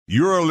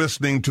You're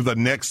listening to the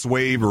Next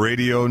Wave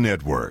Radio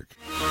Network.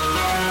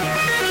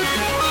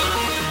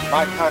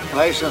 My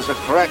calculations are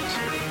correct.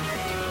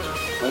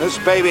 When this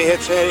baby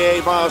hits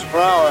 88 miles per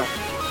hour,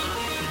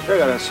 you're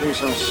gonna see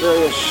some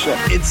serious shit.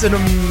 It's an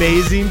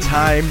amazing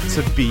time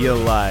to be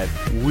alive.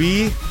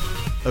 We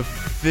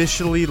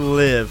officially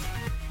live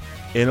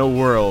in a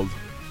world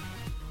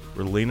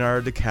where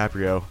Leonardo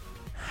DiCaprio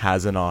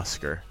has an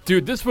Oscar.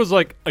 Dude, this was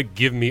like a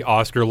give me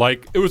Oscar.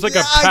 Like, it was like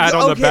a pat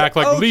on the back.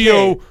 Like,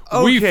 Leo,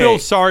 we feel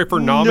sorry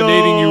for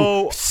nominating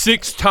you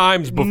 6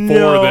 times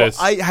before this.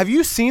 Have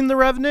you seen The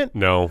Revenant?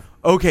 No.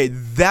 Okay,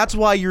 that's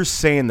why you're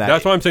saying that.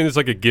 That's why I'm saying it's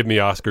like a give me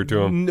Oscar to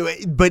him. No,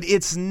 but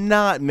it's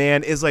not,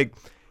 man. I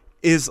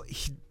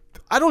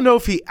don't know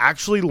if he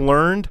actually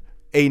learned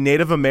a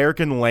Native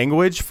American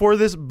language for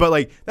this, but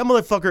like that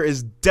motherfucker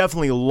is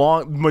definitely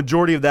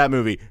majority of that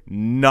movie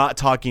not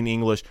talking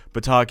English,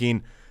 but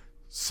talking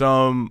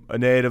some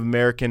Native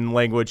American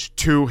language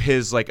to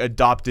his like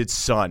adopted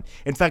son.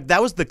 In fact,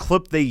 that was the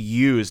clip they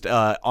used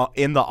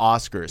in the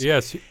Oscars.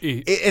 Yes,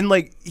 and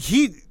like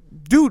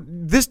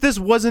this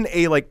wasn't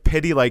a like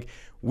pity like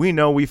we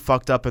know we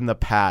fucked up in the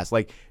past.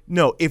 Like,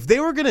 no, if they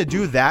were gonna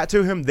do that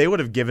to him, they would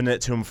have given it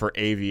to him for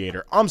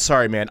Aviator. I'm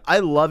sorry, man. I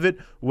love it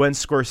when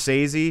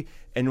Scorsese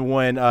and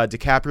when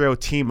DiCaprio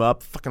team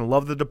up. Fucking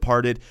love The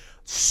Departed.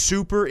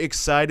 Super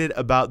excited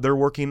about they're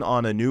working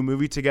on a new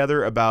movie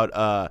together about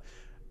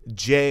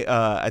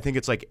I think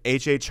it's like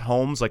H.H.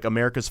 Holmes, like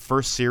America's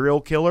first serial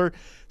killer.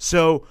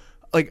 So,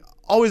 like,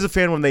 always a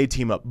fan when they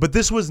team up. But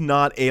this was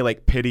not a,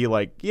 like, pity,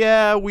 like,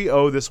 yeah, we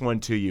owe this one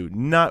to you.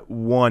 Not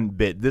one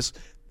bit.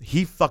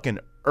 He fucking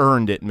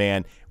earned it,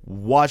 man.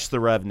 Watch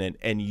The Revenant,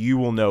 and you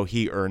will know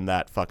he earned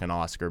that fucking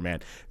Oscar, man.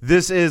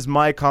 This is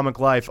My Comic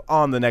Life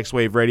on the Next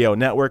Wave Radio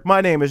Network.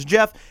 My name is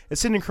Jeff, and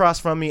sitting across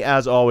from me,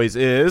 as always,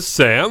 is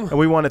Sam. And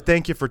we want to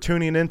thank you for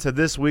tuning in to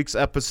this week's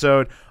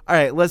episode. All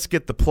right, let's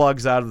get the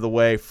plugs out of the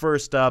way.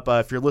 First up,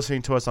 if you're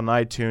listening to us on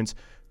iTunes,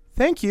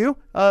 thank you.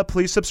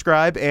 Please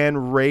subscribe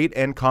and rate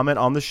and comment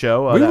on the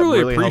show. We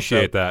really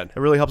appreciate that. It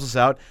really helps us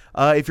out.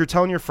 If you're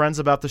telling your friends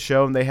about the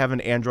show and they have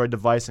an Android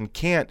device and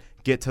can't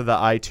get to the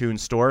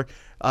iTunes store,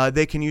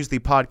 they can use the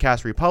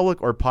Podcast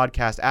Republic or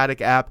Podcast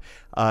Addict app,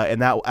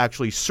 and that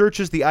actually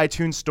searches the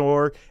iTunes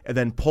store and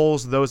then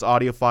pulls those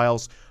audio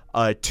files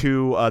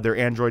to their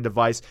Android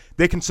device.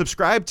 They can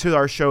subscribe to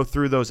our show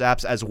through those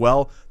apps as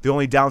well. The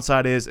only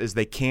downside is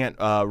they can't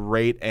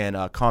rate and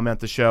comment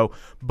the show,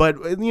 but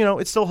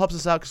it still helps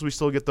us out because we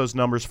still get those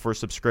numbers for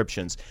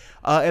subscriptions.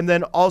 And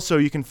then also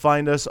you can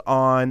find us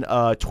on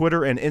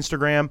Twitter and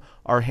Instagram.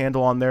 Our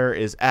handle on there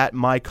is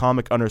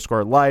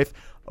 @mycomic_life.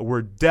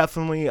 We're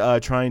definitely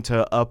trying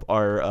to up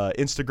our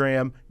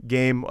Instagram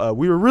game.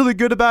 We were really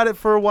good about it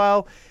for a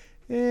while,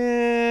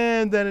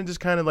 and then it just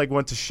kind of like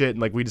went to shit, and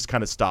like we just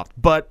kind of stopped.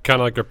 But kind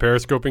of like a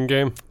periscoping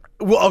game.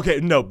 Well, okay,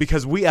 no,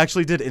 because we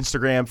actually did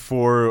Instagram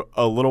for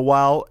a little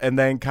while and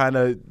then kind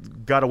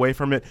of got away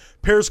from it.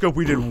 Periscope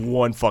we did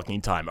one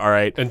fucking time, all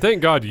right? And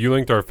thank God you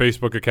linked our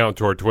Facebook account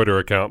to our Twitter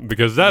account,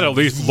 because that at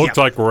least looks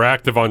like we're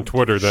active on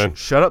Twitter then.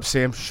 Shut up,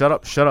 Sam. Shut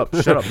up.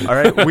 All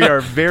right? We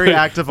are very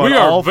active on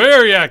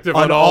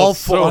all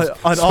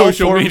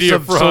social media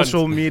of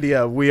social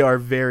media. We are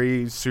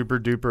very super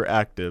duper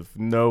active.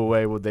 No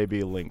way would they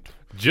be linked.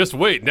 Just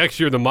wait. Next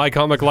year the My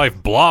Comic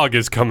Life blog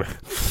is coming.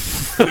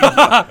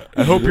 I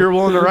hope you're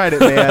willing to write it,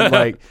 man.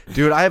 Like,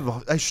 dude,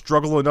 I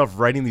struggle enough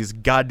writing these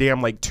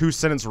goddamn like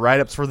 2-sentence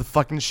write-ups for the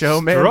fucking show,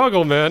 man.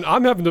 Struggle, man.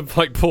 I'm having to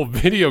like pull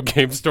video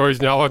game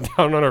stories now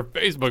down on our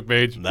Facebook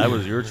page. That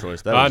was your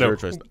choice. Your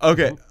choice.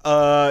 Okay.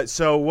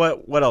 So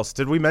what else?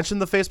 Did we mention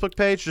the Facebook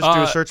page? Just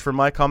do a search for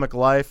My Comic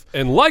Life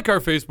and like our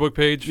Facebook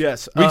page.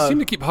 Yes. We seem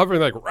to keep hovering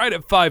like right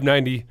at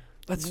 590.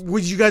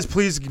 Would you guys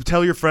please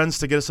tell your friends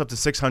to get us up to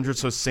 600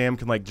 so Sam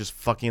can like just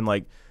fucking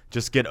like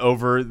just get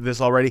over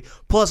this already?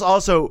 Plus,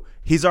 also,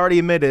 he's already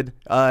admitted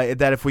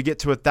that if we get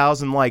to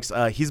 1,000 likes,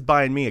 he's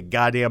buying me a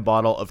goddamn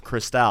bottle of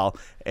Cristal,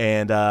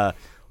 and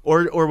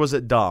or was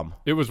it Dom?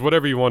 It was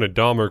whatever you wanted,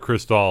 Dom or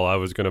Cristal. I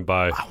was gonna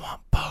buy. I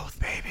want both,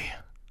 baby.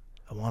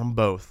 I want them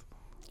both.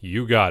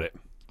 You got it.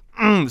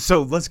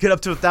 So let's get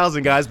up to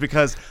 1,000, guys,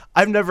 because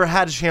I've never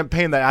had a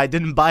champagne that I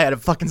didn't buy at a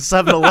fucking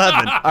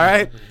 7-Eleven. All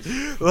right,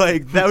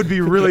 like that would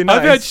be really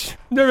nice.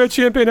 I've never had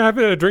champagne. I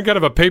haven't had a drink out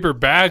of a paper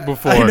bag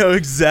before. I know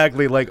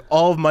exactly. Like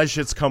all of my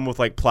shits come with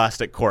like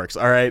plastic corks.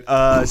 All right.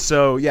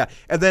 So yeah,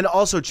 and then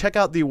also check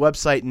out the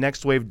website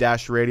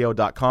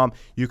nextwave-radio.com.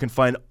 You can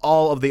find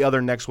all of the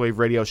other Next Wave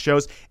Radio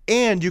shows,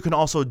 and you can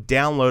also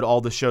download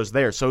all the shows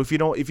there. So if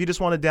you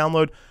just want to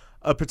download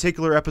a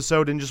particular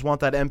episode and just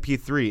want that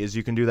MP3, is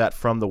you can do that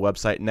from the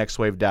website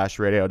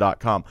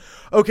nextwave-radio.com.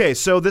 Okay,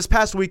 so this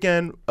past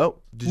weekend, I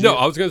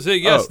was going to say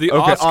yes,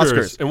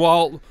 Oscars. And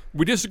while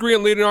we disagree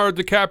on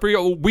Leonardo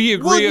DiCaprio, we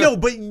agree. Well, no,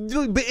 but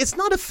it's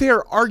not a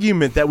fair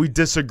argument that we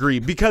disagree,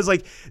 because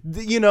like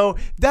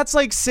that's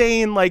like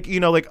saying like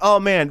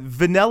oh man,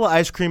 vanilla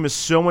ice cream is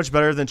so much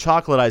better than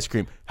chocolate ice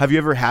cream. Have you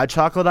ever had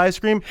chocolate ice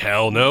cream?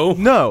 Hell no.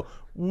 No.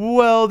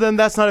 Well, then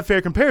that's not a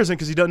fair comparison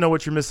because you don't know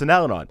what you're missing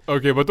out on.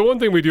 Okay, but the one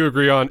thing we do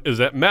agree on is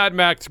that Mad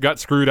Max got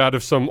screwed out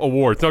of some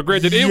awards. Now,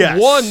 granted, it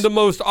won the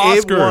most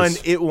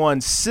Oscars. It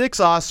won 6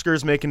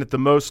 Oscars, making it the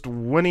most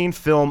winning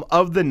film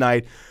of the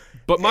night.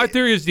 But my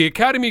theory is the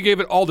Academy gave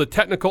it all the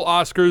technical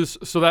Oscars,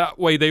 so that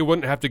way they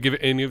wouldn't have to give it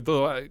any of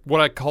the what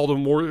I call the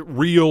more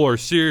real or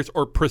serious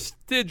or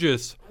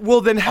prestigious. Well,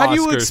 then how Oscars.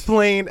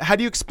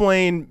 do you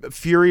explain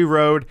Fury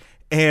Road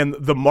and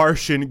The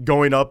Martian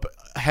going up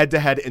head to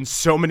head in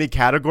so many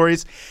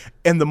categories,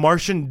 and The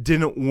Martian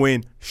didn't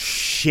win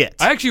shit?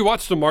 I actually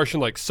watched The Martian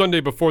like Sunday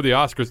before the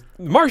Oscars.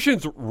 The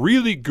Martian's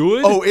really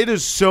good. Oh, it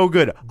is so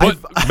good. But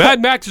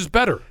Mad Max is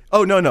better.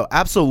 Oh no,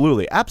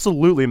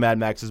 absolutely, Mad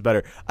Max is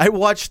better. I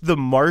watched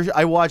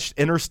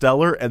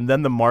Interstellar and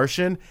then The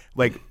Martian,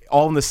 like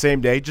all in the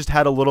same day. Just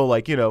had a little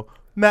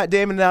Matt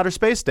Damon and Outer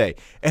Space Day,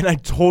 and I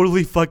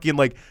totally fucking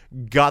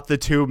got the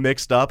two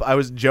mixed up.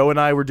 Joe and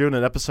I were doing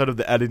an episode of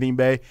the Editing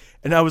Bay,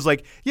 and I was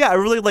like, yeah, I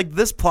really like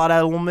this plot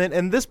element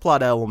and this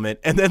plot element,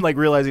 and then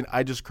realizing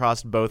I just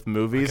crossed both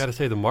movies. I gotta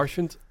say, The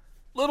Martian's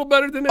a little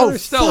better than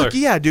Interstellar. Fuck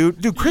yeah,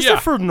 dude.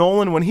 Christopher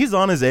Nolan, when he's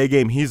on his A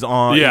game, he's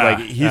on. Yeah,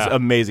 he's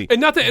amazing.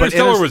 And not that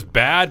Interstellar was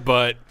bad,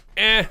 but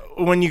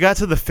when you got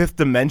to the fifth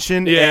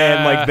dimension,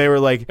 and they were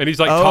like, and he's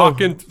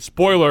talking.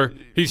 Spoiler: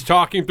 he's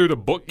talking through the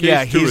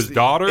bookcase to his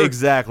daughter.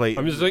 Exactly.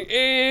 I'm just like,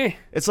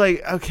 It's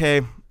like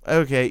okay,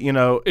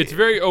 It's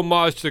very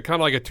homage to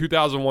kind of like a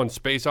 2001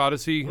 Space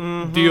Odyssey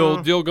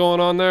deal going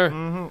on there.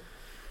 Mm-hmm.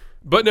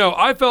 But no,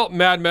 I felt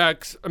Mad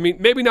Max. I mean,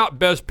 maybe not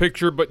Best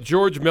Picture, but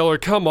George Miller.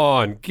 Come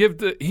on,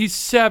 he's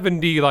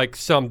 70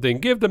 something.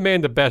 Give the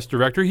man the Best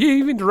Director. He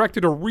even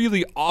directed a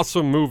really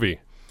awesome movie.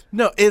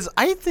 No,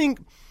 I think.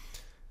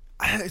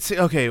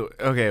 Okay,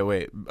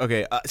 wait.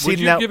 Okay. Would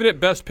you give it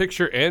Best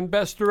Picture and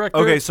Best Director?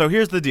 Okay, so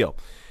here's the deal.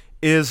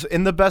 Is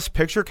in the Best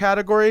Picture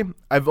category,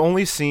 I've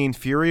only seen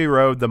Fury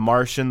Road, The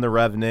Martian, The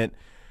Revenant,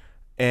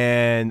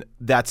 and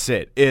that's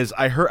it.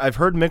 I've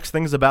heard mixed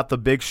things about The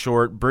Big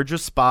Short, Bridge of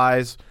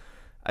Spies.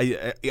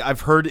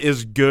 I've heard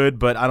is good,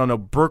 but I don't know.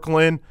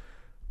 Brooklyn,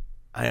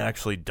 I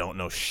actually don't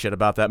know shit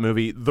about that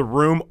movie. The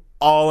Room,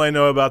 all I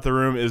know about The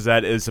Room is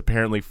that it's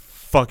apparently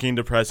fucking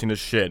depressing as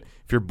shit.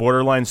 If you're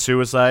borderline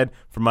suicide,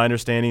 from my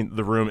understanding,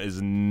 The Room is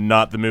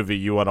not the movie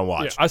you want to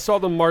watch. Yeah, I saw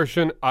The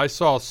Martian. I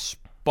saw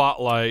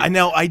Spotlight. I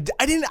know. I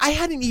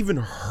haven't even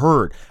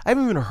heard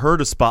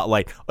of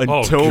Spotlight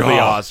until the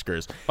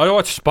Oscars. I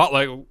watched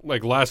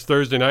Spotlight last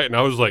Thursday night, and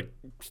I was like,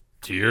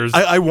 tears.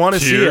 I want to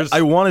see it.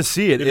 I want to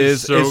see it. It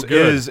is so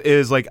good.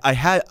 I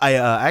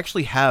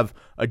actually have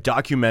a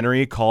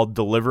documentary called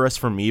Deliver Us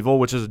from Evil,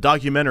 which is a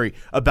documentary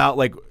about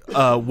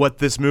what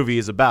this movie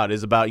is about.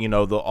 Is about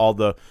all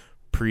the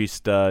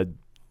priests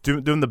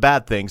doing the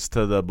bad things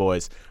to the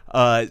boys,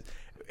 and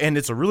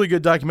it's a really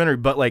good documentary.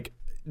 But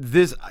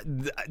this,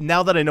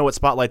 now that I know what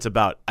Spotlight's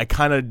about, I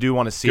kind of do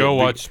want to see it. Go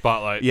watch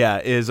Spotlight.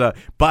 Yeah.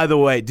 By the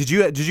way, did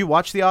you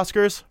watch the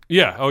Oscars?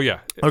 Yeah. Oh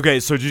yeah. Okay.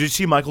 So did you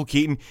see Michael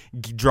Keaton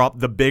drop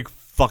the big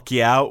fuck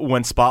you out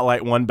when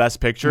Spotlight won Best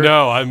Picture?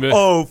 No, I missed.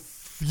 Oh.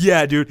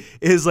 Yeah, dude.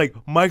 It is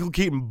Michael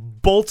Keaton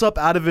bolts up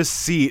out of his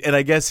seat, and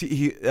I guess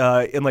he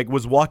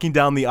was walking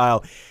down the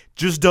aisle,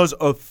 just does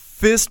a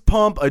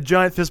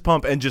giant fist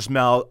pump, and just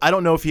mouth. I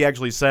don't know if he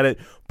actually said it,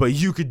 but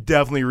you could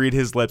definitely read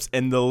his lips,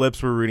 and the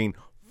lips were reading,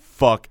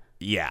 "Fuck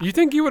yeah." You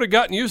think he would have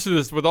gotten used to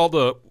this with all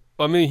the?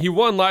 I mean, he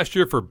won last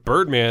year for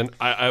Birdman,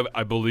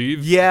 I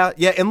believe. Yeah,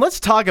 and let's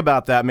talk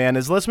about that, man.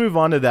 Let's move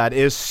on to that.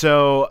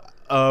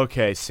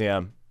 Okay,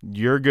 Sam,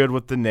 you're good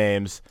with the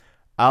names.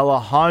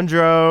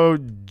 Alejandro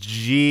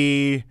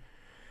G.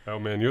 Oh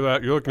man, you're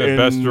looking at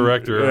Best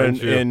Director,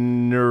 aren't you?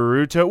 In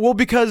Naruto. Well,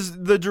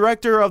 because the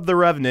director of The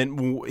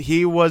Revenant,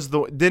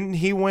 didn't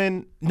he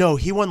win? No,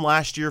 he won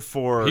last year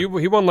for. He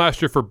won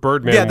last year for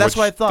Birdman. Yeah, that's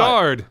what I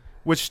thought.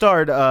 Which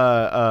starred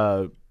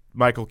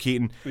Michael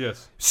Keaton.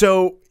 Yes.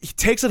 So he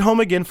takes it home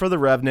again for The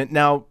Revenant.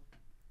 Now,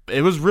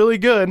 it was really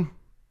good.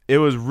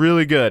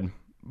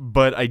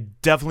 But I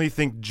definitely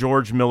think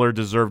George Miller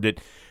deserved it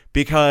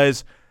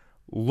because.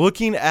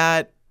 Looking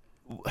at,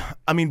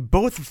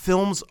 both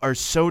films are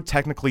so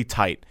technically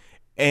tight,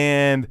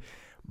 and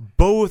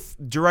both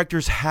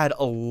directors had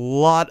a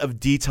lot of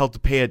detail to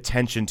pay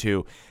attention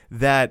to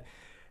that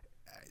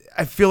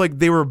I feel like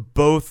they were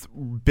both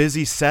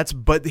busy sets.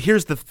 But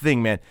here's the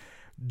thing, man.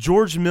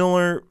 George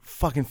Miller,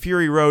 fucking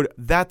Fury Road,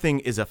 that thing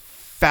is a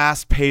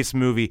fast-paced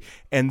movie,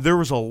 and there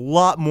was a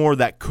lot more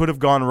that could have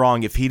gone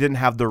wrong if he didn't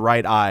have the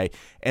right eye.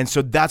 And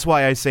so that's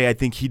why I say I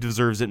think he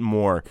deserves it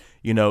more,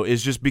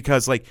 is just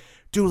because,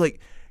 dude,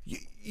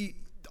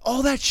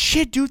 all that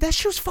shit, dude, that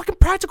shit was fucking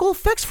practical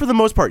effects for the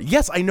most part.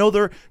 Yes, I know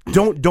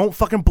don't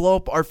fucking blow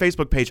up our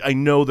Facebook page. I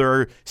know there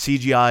are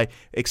CGI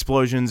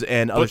explosions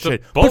and other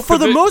shit. But for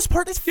the most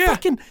part, it's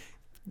fucking,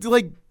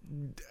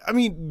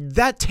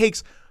 that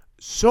takes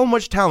so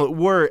much talent.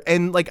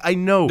 I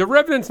know. The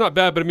Revenant's not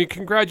bad, but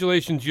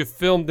congratulations, you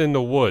filmed in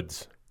the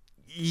woods.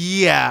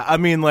 Yeah,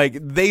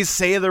 they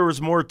say there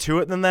was more to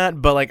it than that,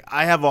 but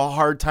I have a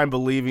hard time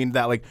believing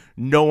that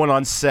no one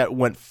on set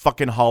went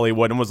fucking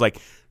Hollywood and was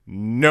like,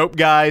 nope,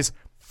 guys,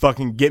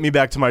 fucking get me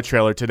back to my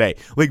trailer today.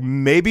 Like,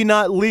 maybe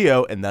not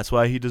Leo, and that's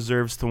why he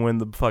deserves to win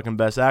the fucking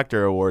Best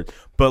Actor award.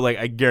 But like,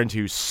 I guarantee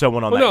you,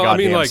 someone on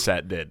goddamn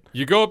set did.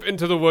 You go up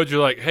into the woods. You're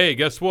like, hey,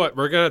 guess what?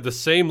 We're gonna have the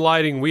same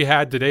lighting we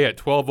had today at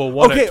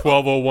 12:01 at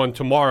 12:01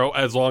 tomorrow,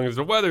 as long as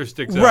the weather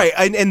sticks out. Right,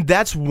 and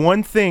that's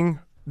one thing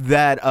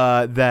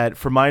that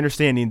from my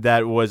understanding,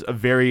 that was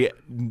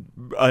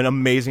an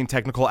amazing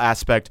technical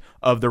aspect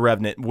of The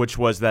Revenant, which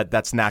was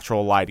that's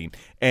natural lighting.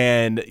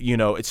 And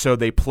so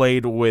they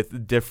played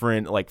with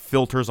different like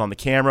filters on the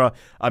camera.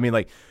 I mean,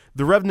 like,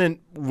 The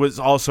Revenant was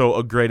also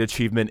a great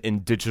achievement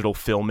in digital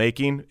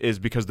filmmaking, is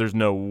because there's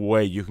no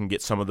way you can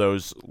get some of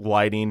those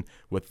lighting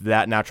with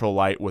that natural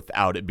light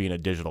without it being a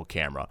digital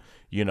camera,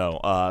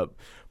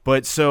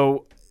 but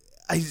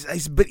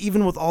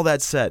even with all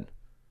that said,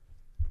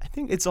 I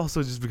think it's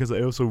also just because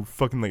I also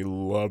fucking like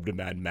loved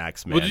Mad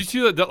Max, man. Well, did you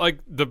see that like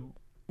the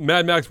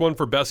Mad Max one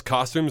for best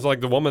costumes?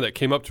 Like the woman that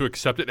came up to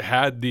accept it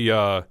had the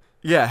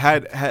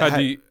had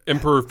the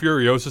Emperor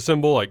Furiosa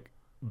symbol like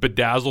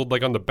bedazzled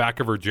like on the back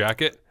of her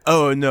jacket.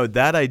 Oh no,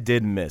 that I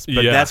did miss,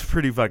 but that's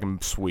pretty fucking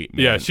sweet,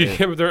 man. Yeah, she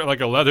came up there in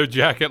like a leather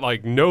jacket,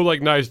 like no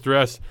like nice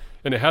dress.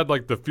 And it had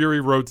like the Fury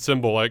Road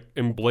symbol like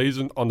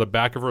emblazoned on the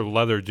back of her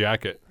leather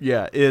jacket.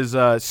 Yeah,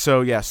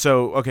 so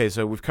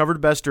we've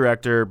covered Best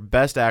Director,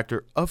 Best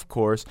Actor, of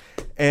course.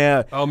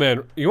 And oh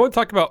man, you want to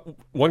talk about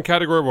one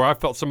category where I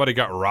felt somebody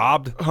got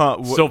robbed?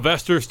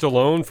 Sylvester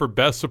Stallone for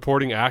Best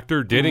Supporting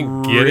Actor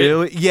didn't get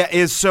it.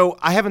 Yeah, so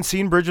I haven't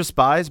seen Bridge of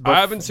Spies, but I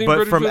haven't seen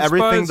Bridge of Spies. But from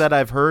everything that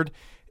I've heard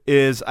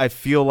I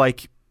feel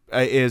like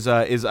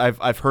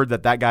I've heard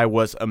that guy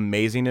was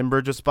amazing in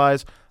Bridge of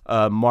Spies.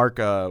 Mark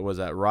was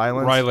that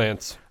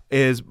Rylance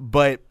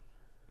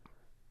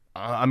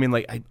I mean,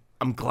 like,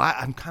 I'm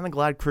kind of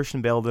glad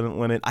Christian Bale didn't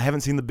win it. I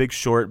haven't seen The Big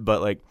Short,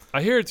 but like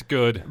I hear it's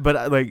good. But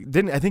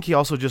I think he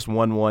also just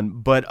won one.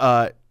 But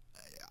I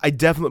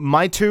definitely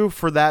my two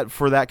for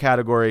that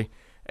category,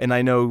 and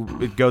I know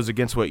it goes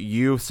against what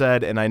you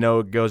said, and I know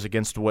it goes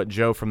against what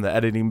Joe from the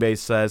editing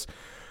base says,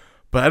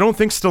 but I don't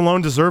think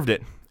Stallone deserved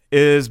it.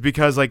 Is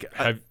because like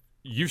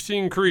you've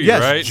seen Creed, yes,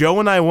 right?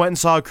 Joe and I went and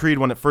saw Creed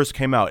when it first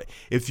came out.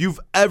 If you've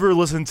ever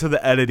listened to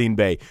the editing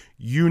bay,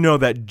 you know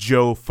that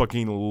Joe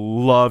fucking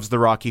loves the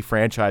Rocky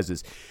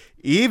franchises.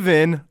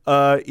 Even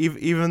the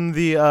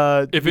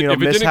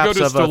mishaps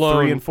of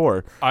Stallone, 3 and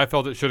 4. I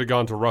felt it should have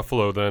gone to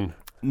Ruffalo then.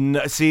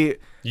 No, see,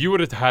 you would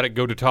have had it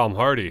go to Tom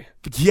Hardy.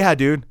 Yeah,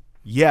 dude.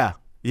 Yeah.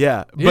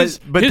 His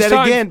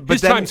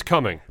time's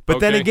coming. But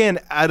then again,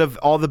 out of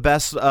all the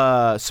best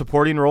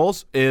supporting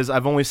roles, is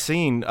I've only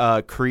seen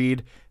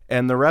Creed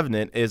and The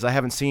Revenant. Is I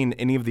haven't seen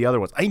any of the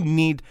other ones. I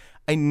need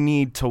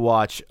to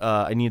watch.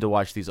 I need to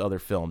watch these other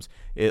films.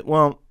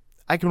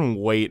 I can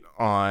wait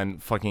on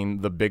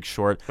fucking The Big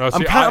Short.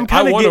 I'm kind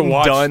of getting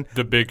done.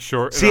 The Big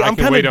Short. See, I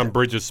can wait on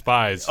Bridge of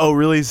Spies. Oh,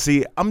 really?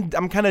 See, I'm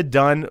kind of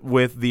done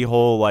with the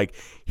whole like.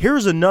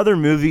 Here's another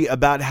movie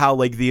about how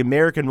like the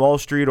American Wall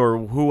Street or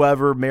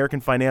whoever American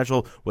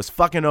Financial was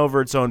fucking over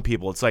its own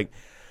people. It's like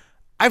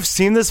I've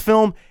seen this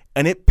film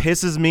and it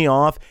pisses me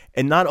off.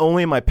 And not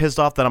only am I pissed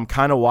off that I'm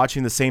kind of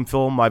watching the same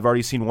film I've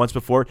already seen once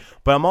before,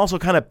 but I'm also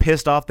kind of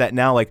pissed off that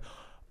now like.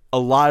 A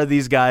lot of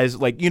these guys,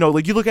 like you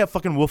look at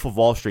fucking Wolf of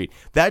Wall Street.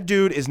 That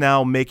dude is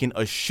now making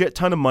a shit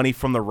ton of money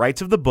from the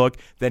rights of the book.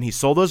 Then he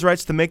sold those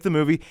rights to make the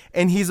movie,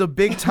 and he's a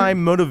big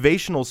time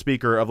motivational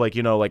speaker of like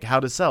how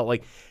to sell.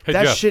 Like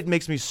that Jeff. shit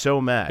makes me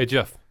so mad. Hey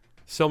Jeff,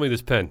 sell me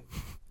this pen.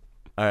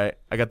 All right,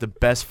 I got the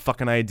best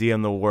fucking idea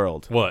in the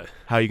world. What?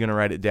 How are you gonna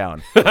write it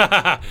down?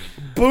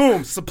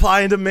 Boom! Supply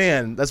and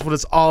demand. That's what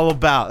it's all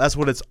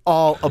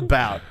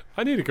about.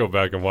 I need to go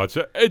back and watch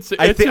it. It's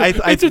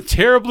a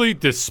terribly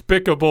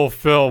despicable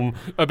film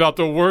about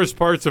the worst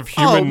parts of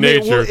human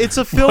nature. Well, it's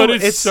a film. But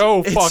it's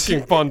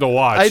fucking fun to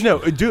watch. I know,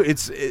 dude.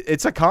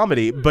 It's a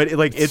comedy, but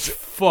it's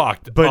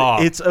fucked. But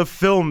up. it's a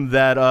film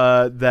that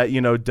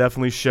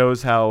definitely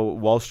shows how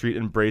Wall Street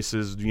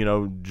embraces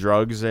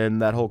drugs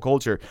and that whole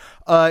culture.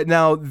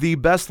 Now the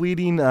best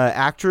leading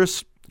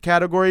actress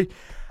category,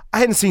 I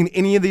hadn't seen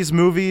any of these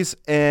movies,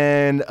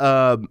 and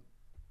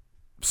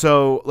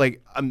so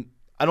like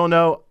I don't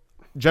know.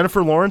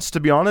 Jennifer Lawrence, to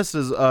be honest,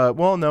 is Kate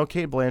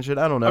Blanchett.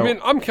 I don't know. I mean,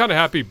 I'm kind of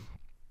happy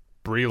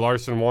Brie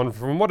Larson won.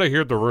 From what I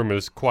hear, the room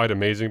is quite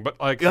amazing. But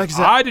like I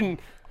said, I didn't.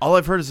 All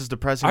I've heard is this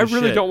depressing. I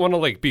really don't want to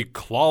like be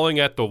clawing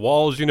at the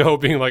walls,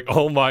 being like,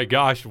 oh my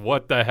gosh,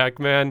 what the heck,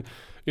 man.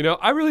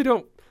 I really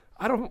don't.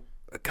 I don't.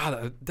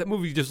 God, that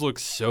movie just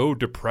looks so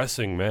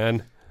depressing,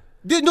 man.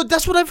 No,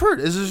 that's what I've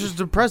heard. It's just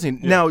depressing.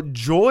 Yeah. Now,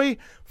 Joy,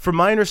 from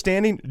my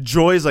understanding,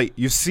 Joy is like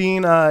you've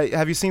seen.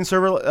 Have you seen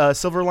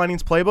Silver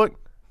Linings Playbook?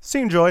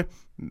 Seen Joy.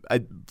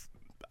 I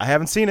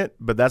haven't seen it,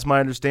 but that's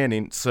my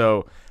understanding.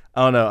 So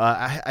I don't know.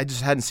 I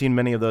just hadn't seen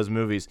many of those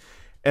movies,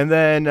 and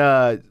then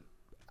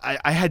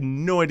I had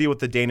no idea what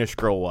The Danish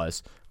Girl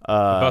was.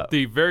 About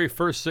the very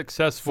first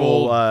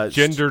successful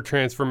gender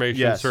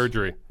transformation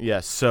surgery.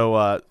 Yes.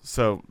 So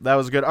that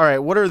was good. All right.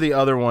 What are the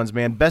other ones,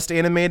 man? Best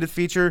animated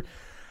feature.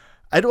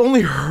 I'd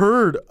only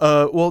heard.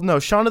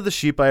 Shaun of the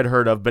Sheep I had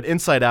heard of, but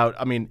Inside Out.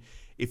 I mean,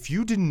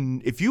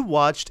 if you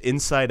watched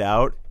Inside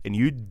Out and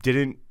you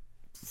didn't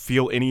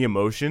feel any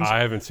emotions, I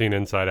haven't seen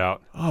Inside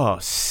Out. Oh,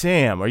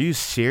 Sam, are you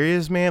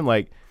serious, man?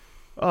 Like,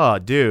 oh,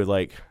 dude,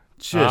 like,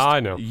 just I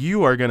know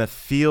you are gonna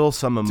feel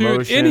some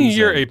emotions. Dude, any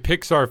year a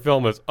Pixar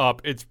film is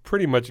up, it's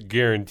pretty much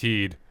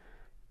guaranteed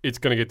it's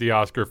gonna get the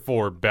Oscar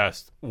for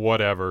best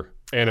whatever.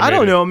 Animated. I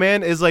don't know,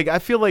 man. Is like I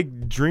feel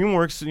like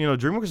DreamWorks.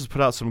 DreamWorks has put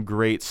out some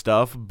great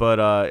stuff, but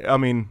I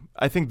mean,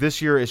 I think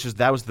this year it's just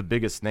that was the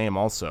biggest name.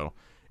 Also,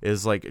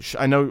 is like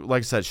I know, like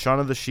I said, Shaun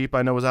of the Sheep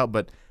I know was out,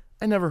 but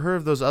I never heard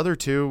of those other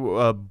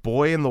two,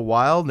 Boy in the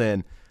Wild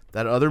and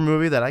that other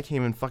movie that I can't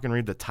even fucking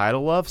read the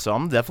title of. So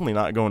I'm definitely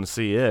not going to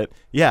see it.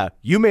 Yeah,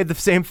 you made the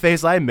same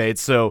face I made.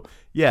 So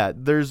yeah,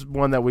 there's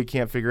one that we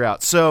can't figure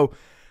out. So,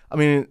 I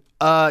mean.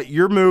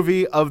 Your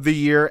movie of the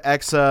year,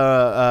 Ex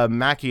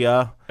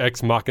Machina,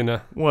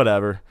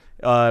 whatever.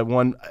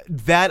 One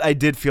that I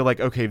did feel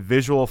like okay,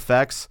 visual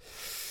effects.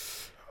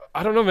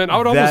 I don't know, man. I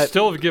would almost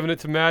still have given it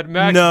to Mad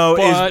Max. No,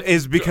 but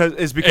is because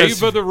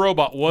Ava the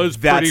Robot was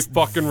pretty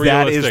fucking realistic.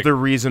 That is the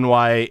reason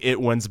why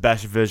it wins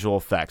best visual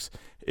effects.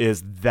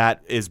 Is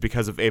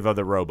because of Ava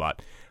the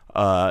Robot.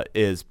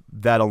 Is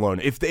that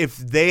alone? If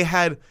they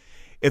had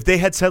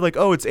said like,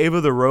 oh, it's Ava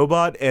the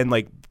Robot and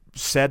like.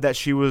 Said that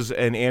she was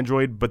an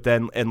android, but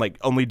then like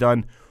only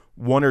done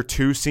 1 or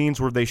 2 scenes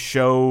where they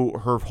show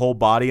her whole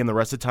body and the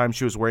rest of the time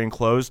she was wearing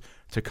clothes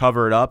to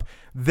cover it up,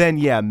 then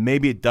yeah,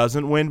 maybe it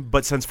doesn't win.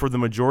 But since for the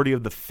majority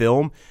of the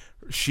film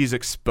she's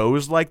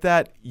exposed like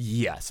that,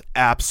 yes,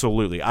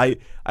 absolutely. I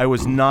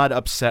was not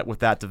upset with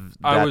that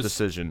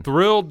decision.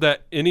 Thrilled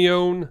that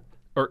Ennio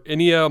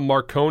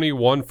Morricone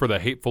won for The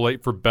Hateful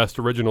Eight for Best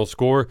Original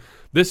Score.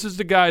 This is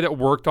the guy that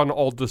worked on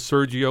all the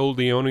Sergio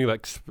Leone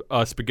like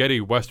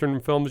spaghetti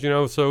western films,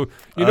 so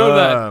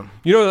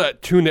that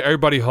tune that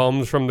everybody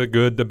hums from The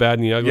Good, the Bad,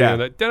 and the Ugly. Yeah.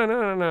 And that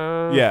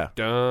da-na-na-na, yeah.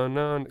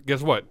 Da-na.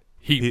 Guess what?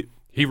 He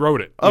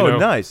wrote it. Oh,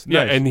 nice.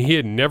 Yeah, nice. and he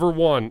had never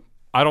won.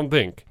 I don't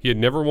think he had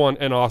never won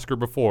an Oscar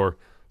before.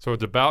 So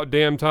it's about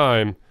damn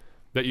time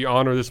that you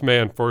honor this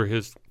man for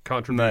his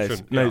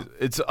contribution. Nice.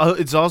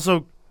 It's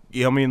also.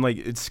 Yeah, I mean, like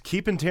it's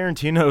keeping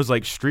Tarantino's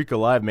like streak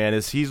alive, man.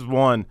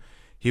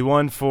 He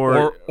won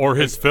for or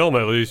his film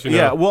at least.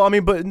 Yeah, well, I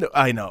mean, but no,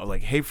 I know,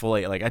 like Hateful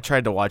Eight. Like I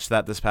tried to watch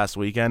that this past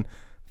weekend,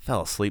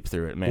 fell asleep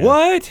through it, man.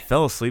 What?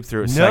 Fell asleep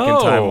through it second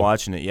time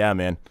watching it. Yeah,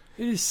 man.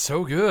 It is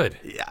so good.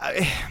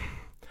 Yeah,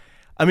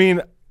 I mean,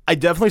 I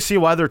definitely see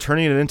why they're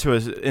turning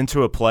it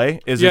into a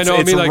play. It's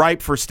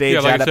ripe for stage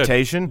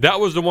adaptation. That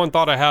was the one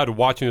thought I had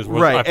watching this.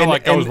 Right, I felt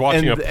like I was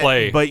watching a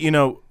play. But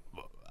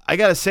I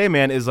gotta say,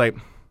 man, is like.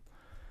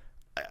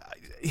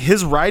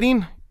 His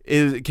writing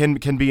can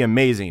be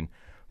amazing,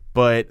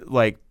 but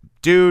like,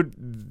 dude,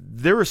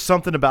 there was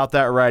something about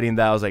that writing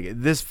that I was like,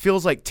 this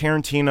feels like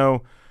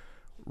Tarantino.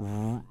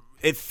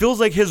 It feels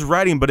like his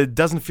writing, but it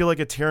doesn't feel like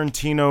a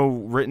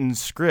Tarantino written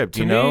script.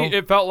 To me,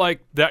 it felt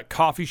like that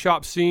coffee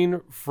shop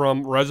scene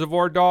from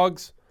Reservoir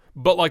Dogs,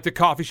 but like the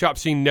coffee shop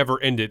scene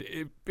never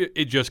ended.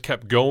 It just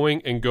kept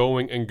going and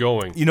going and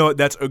going.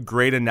 That's a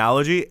great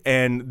analogy,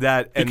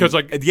 because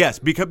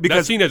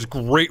that scene has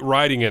great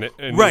writing in it,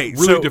 and right, it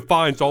really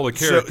defines all the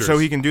characters. So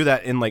he can do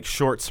that in like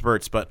short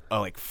spurts, but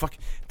like fuck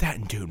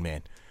that dude,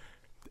 man.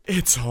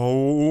 It's a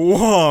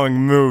long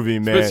movie,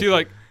 man. But see,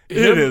 like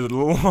it is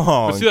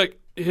long. But see, like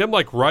him,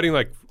 like writing,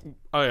 like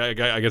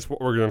I guess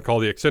what we're gonna call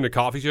the extended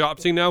coffee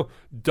shop scene now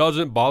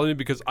doesn't bother me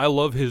because I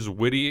love his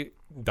witty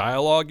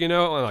dialogue, and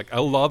like I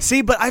love.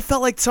 See, but I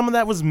felt like some of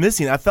that was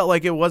missing. I felt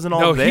like it wasn't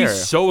all there.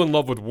 He's so in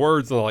love with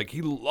words, and like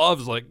he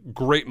loves like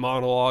great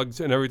monologues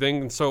and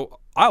everything, and so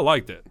I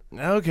liked it.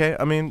 Okay,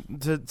 I mean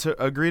to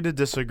agree to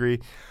disagree.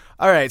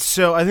 All right,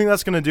 so I think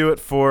that's gonna do it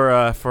for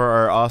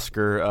our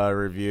Oscar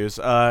reviews.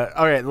 All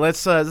right,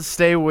 let's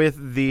stay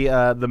with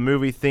the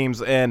movie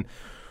themes, and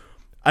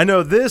I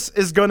know this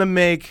is gonna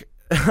make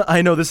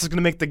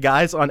the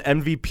guys on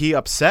MVP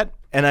upset.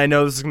 And I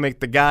know this is going to make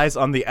the guys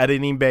on the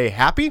editing bay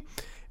happy.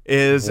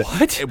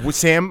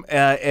 Sam?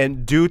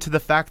 And due to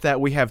the fact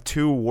that we have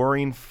 2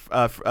 warring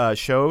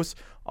shows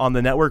on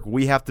the network,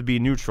 we have to be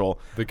neutral.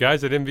 The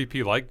guys at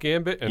MVP like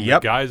Gambit, and the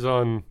guys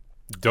on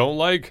don't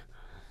like.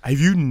 Have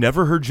you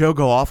never heard Joe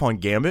go off on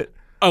Gambit?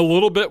 A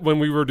little bit when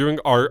we were doing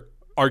our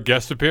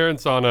guest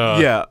appearance on.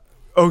 Yeah.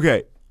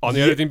 Okay. On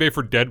the editing bay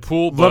for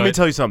Deadpool. Let me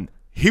tell you something.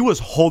 He was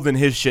holding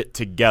his shit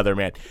together,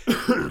 man.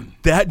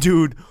 That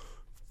dude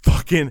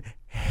fucking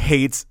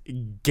hates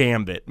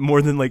Gambit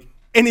more than like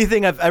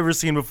anything I've ever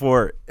seen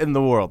before in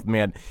the world,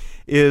 man.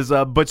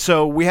 But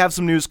so we have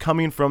some news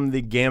coming from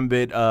the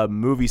Gambit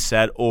movie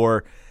set,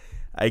 or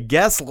I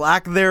guess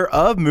lack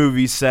thereof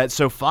movie set.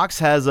 So Fox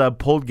has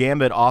pulled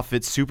Gambit off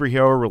its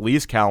superhero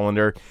release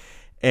calendar,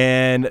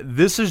 and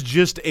this is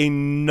just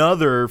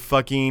another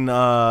fucking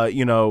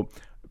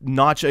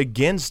notch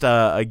against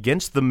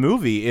the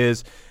movie.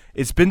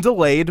 It's been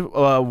delayed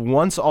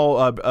once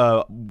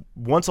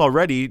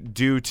already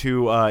due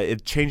to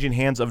it changing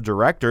hands of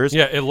directors.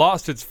 Yeah, it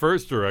lost its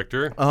first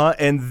director.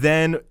 And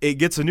then it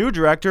gets a new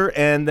director,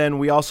 and then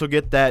we also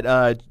get that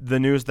the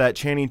news that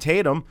Channing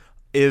Tatum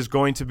is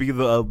going to be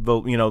the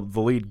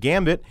lead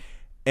Gambit.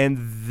 and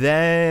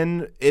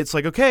then it's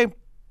like, okay,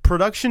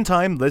 production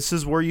time. This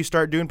is where you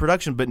start doing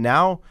production. But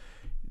now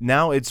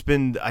I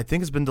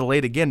think it's been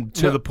delayed again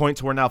to the point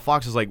to where now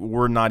Fox is like,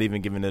 we're not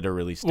even giving it a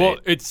release date.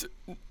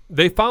 Well,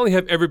 they finally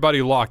have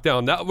everybody locked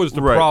down. That was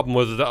the problem,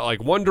 was that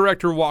like one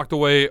director walked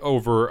away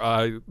over,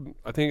 I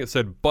think it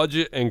said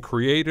budget and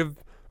creative,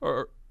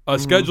 or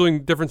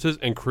scheduling differences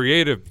and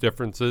creative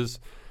differences.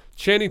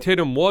 Channing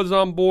Tatum was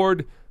on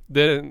board.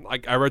 Then,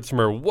 like I read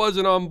somewhere,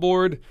 wasn't on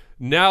board.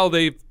 Now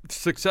they've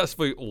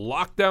successfully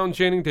locked down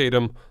Channing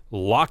Tatum,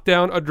 locked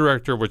down a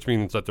director, which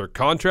means that they're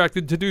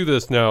contracted to do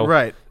this now.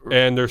 Right.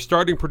 And they're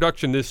starting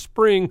production this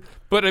spring.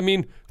 But, I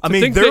mean,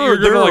 think there that you're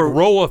going to, are- like,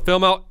 roll a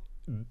film out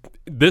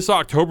this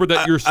October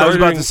that you're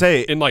starting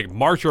in, like,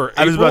 March or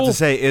April? I was about to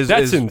say,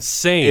 that's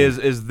insane.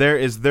 Is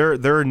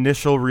their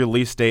initial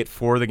release date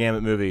for the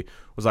Gambit movie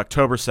was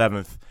October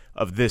 7th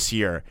of this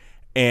year.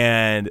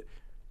 And,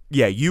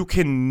 yeah, you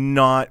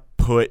cannot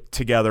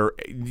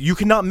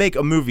make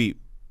a movie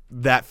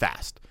that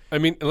fast. I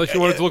mean, unless you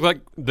want it to look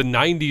like the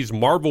 90s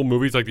Marvel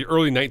movies, like the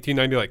early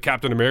 1990s, like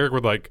Captain America,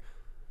 with like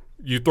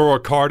you throw a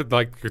card,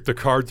 like the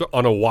card's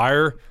on a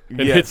wire and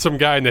hit some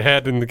guy in the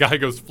head and the guy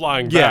goes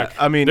flying back.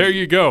 I mean, there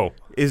you go.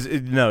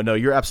 No,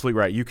 you're absolutely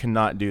right. You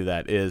cannot do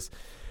that.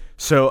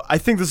 So I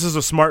think this is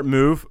a smart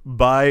move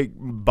by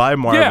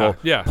Marvel.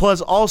 Yeah.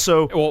 Plus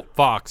also, well,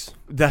 Fox.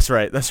 That's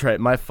right.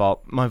 My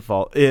fault. I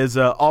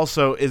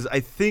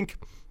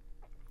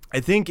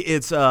think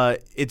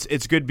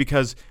it's good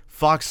because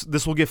Fox.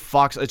 This will give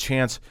Fox a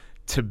chance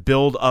to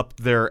build up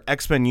their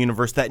X-Men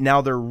universe that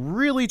now they're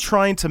really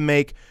trying to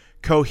make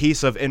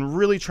cohesive and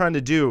really trying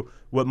to do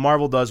what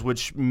Marvel does,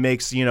 which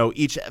makes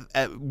each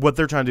what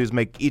they're trying to do is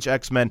make each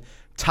X-Men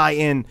tie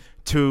in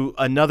to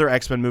another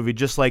X-Men movie,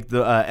 just like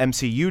the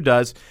MCU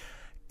does.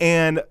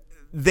 And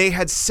they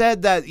had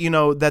said that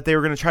that they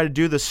were going to try to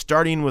do this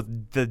starting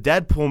with the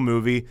Deadpool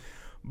movie,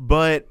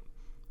 but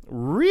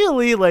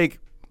really like.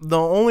 The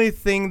only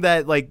thing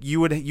that like you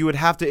would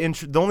have to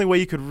the only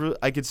way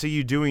I could see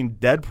you doing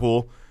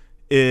Deadpool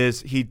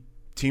is he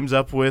teams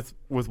up with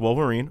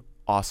Wolverine,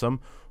 awesome,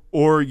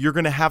 or you're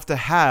gonna have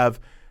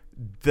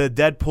the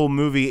Deadpool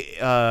movie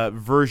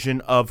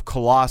version of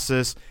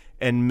Colossus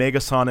and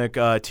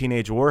Megasonic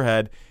Teenage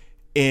Warhead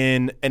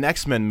in an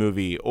X-Men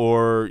movie,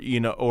 or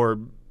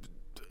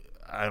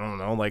I don't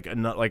know, like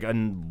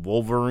a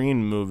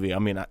Wolverine movie. I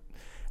mean.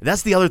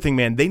 That's the other thing,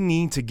 man. They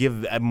need to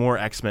give more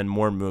X-Men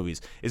more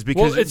movies. Is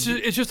because it's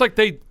just like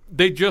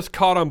they just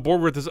caught on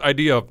board with this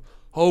idea of,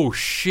 oh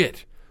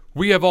shit,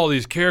 we have all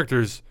these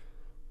characters.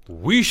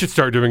 We should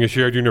start doing a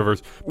shared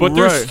universe. But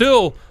they're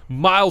still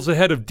miles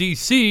ahead of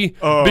DC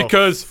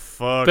because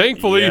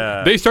thankfully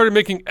they started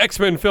making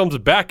X-Men films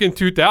back in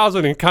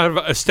 2000 and kind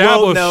of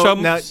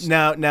established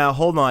Now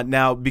hold on.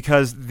 Now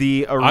because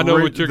I know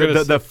what you're going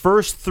to say. The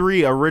first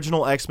three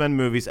original X-Men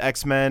movies,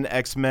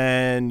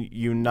 X-Men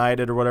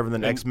United or whatever,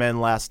 then X-Men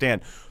Last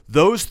Stand.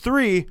 Those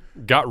three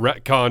got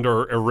retconned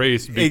or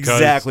erased because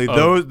exactly.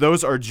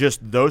 Those are just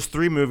those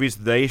three movies.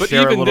 They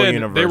share a little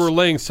universe. They were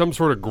laying some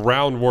sort of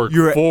groundwork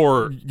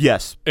for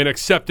an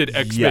accepted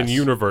X-Men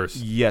universe.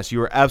 Yes,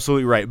 you are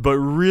absolutely right. But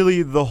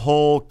really, the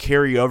whole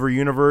carryover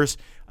universe,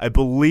 I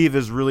believe,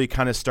 is really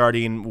kind of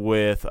starting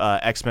with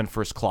X-Men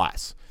First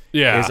Class.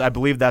 Yeah. I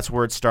believe that's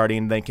where it's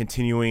starting, then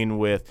continuing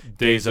with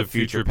Days of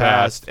Future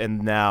Past,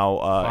 and now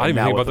I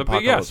didn't think about that.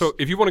 But yeah, so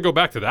if you want to go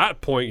back to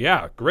that point,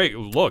 yeah, great.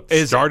 Look,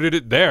 started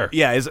it there.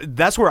 Yeah,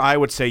 that's where I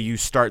would say you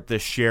start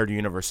this shared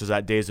universe, is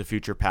at Days of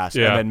Future Past,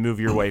 and then move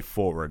your way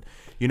forward.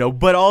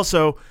 But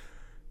also,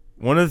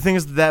 one of the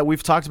things that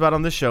we've talked about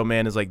on this show,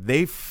 man, is like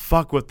they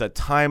fuck with the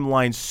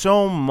timeline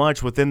so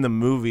much within the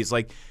movies.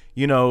 Like,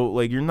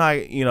 like you're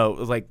not,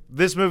 like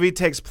this movie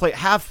takes place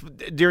half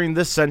during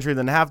this century,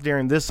 then half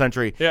during this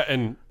century. Yeah,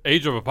 and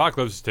Age of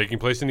Apocalypse is taking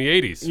place in the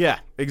 80s. Yeah,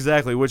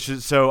 exactly. Which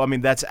is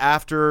that's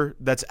after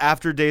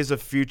Days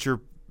of Future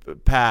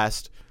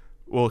Past.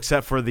 Well,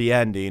 except for the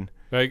ending.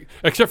 Like,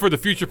 except for the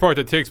future part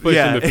that takes place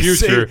in the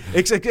future.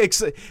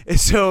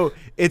 So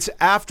it's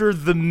after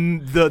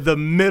the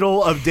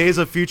middle of Days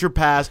of Future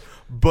Past,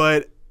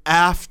 but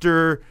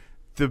after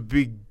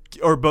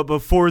but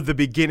before the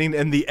beginning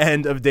and the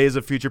end of Days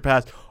of Future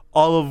Past,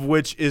 all of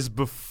which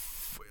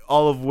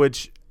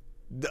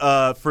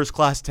First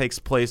Class takes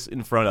place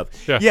in front of.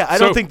 Yeah, I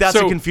don't think that's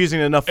a confusing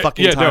enough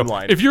fucking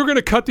timeline. No. If you were going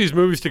to cut these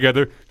movies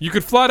together, you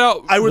could flat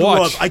out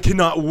I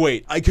cannot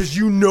wait, because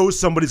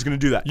somebody's going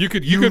to do that. You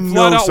could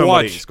flat out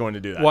somebody's going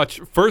to do that.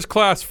 Watch First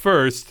Class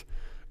first,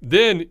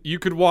 then you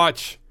could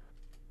watch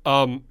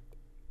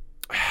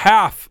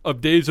half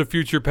of Days of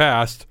Future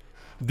Past,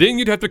 then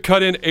you'd have to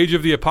cut in Age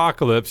of the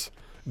Apocalypse,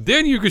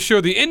 then you could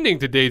show the ending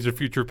to Days of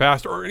Future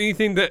Past or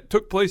anything that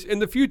took place in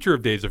the future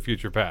of Days of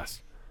Future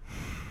Past.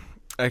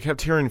 I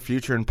kept hearing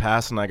future and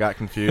past, and I got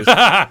confused,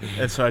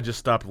 and so I just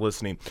stopped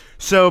listening.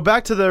 So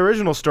back to the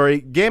original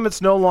story.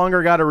 Gambit's no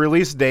longer got a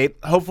release date.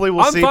 Hopefully,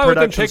 we'll see production I'm fine with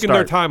them taking start.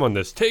 their time on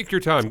this. Take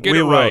your time. Get We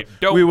it will. right.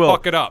 Don't We will.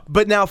 fuck it up.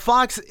 But now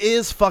Fox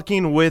is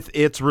fucking with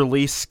its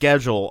release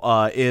schedule.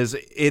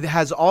 It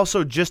has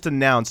also just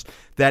announced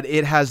that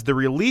it has the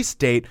release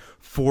date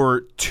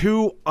for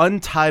 2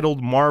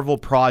 untitled Marvel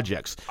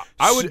projects.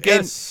 I would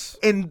guess,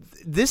 and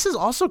this is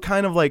also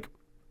kind of like,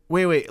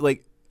 wait,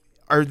 like,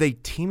 are they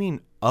teaming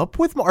up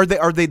with? Are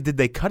they? Did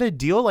they cut a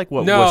deal like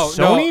what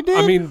Sony did?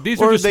 I mean, these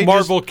Or are just they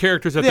Marvel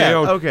characters that they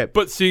own. Okay.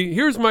 But see,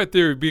 here's my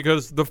theory,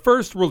 because the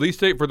first release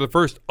date for the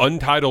first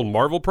untitled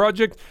Marvel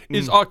project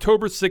is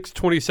October 6,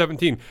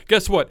 2017.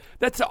 Guess what?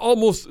 That's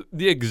almost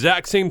the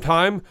exact same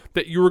time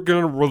that you were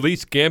going to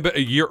release Gambit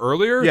a year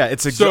earlier. Yeah,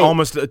 it's So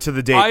almost to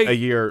the date a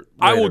year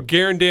I later. will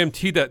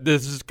guarantee that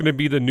this is going to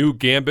be the new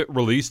Gambit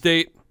release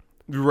date.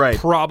 Right.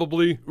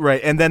 Probably. Right.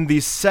 And then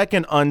the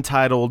second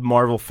untitled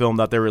Marvel film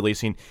that they're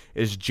releasing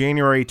is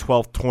January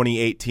 12th,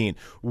 2018,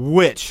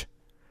 which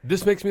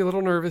This makes me a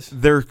little nervous.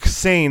 they're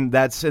saying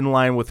that's in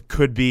line with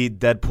could be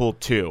Deadpool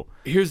 2.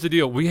 Here's the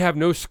deal. We have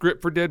no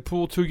script for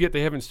Deadpool 2 yet.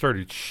 They haven't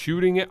started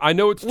shooting it. I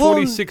know it's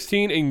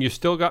 2016 and you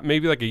still got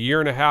maybe like a year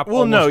and a half,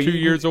 almost 2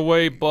 years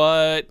away,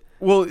 but...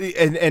 Well,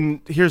 and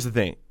here's the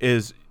thing,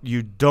 is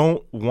you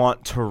don't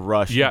want to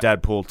rush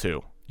Deadpool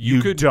 2.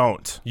 You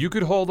don't. You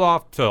could hold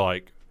off to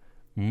like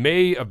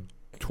May of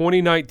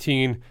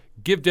 2019,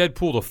 give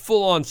Deadpool the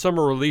full-on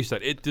summer release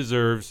that it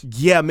deserves.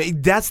 Yeah,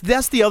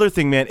 that's the other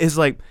thing, man. Is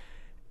like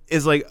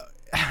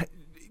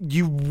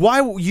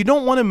you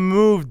don't want to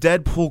move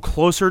Deadpool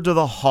closer to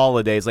the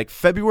holidays. Like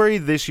February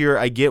this year,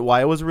 I get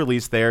why it was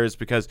released there, is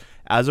because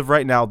as of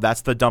right now,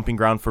 that's the dumping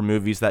ground for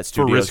movies that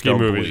studios For risky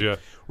don't movies, believe. yeah.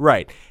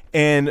 Right.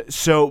 And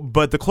so,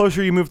 but the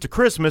closer you move to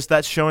Christmas,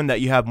 that's showing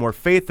that you have more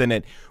faith in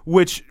it,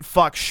 which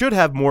Fox should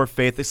have more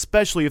faith,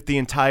 especially if the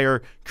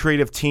entire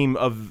creative team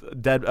of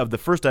the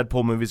first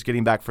Deadpool movie is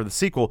getting back for the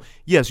sequel.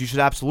 Yes, you should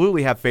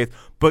absolutely have faith,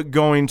 but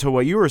going to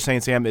what you were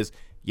saying, Sam, is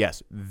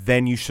yes,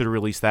 then you should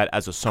release that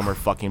as a summer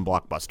fucking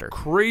blockbuster.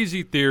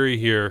 Crazy theory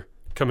here,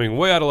 coming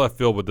way out of left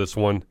field with this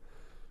one.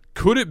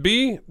 Could it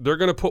be they're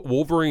going to put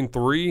Wolverine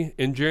 3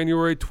 in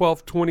January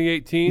 12th,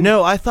 2018?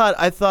 No, I thought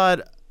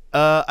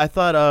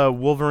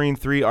Wolverine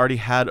 3 already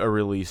had a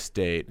release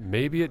date.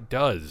 Maybe it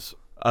does.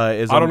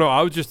 I don't know.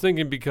 I was just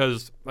thinking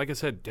because, like I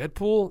said,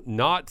 Deadpool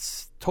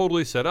not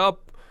totally set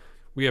up.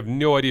 We have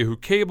no idea who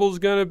Cable's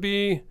going to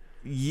be.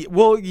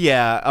 Well,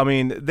 yeah. I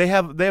mean, they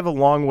have a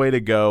long way to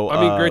go. I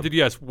mean, granted,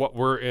 yes.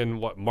 We're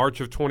in March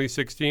of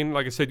 2016.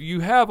 Like I said, you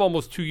have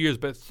almost 2 years,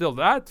 but still,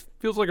 that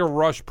feels like a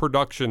rush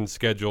production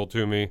schedule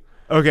to me.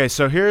 Okay,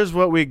 so here's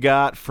what we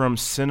got from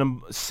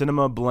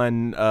Cinema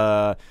Blend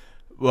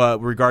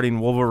regarding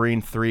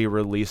Wolverine 3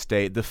 release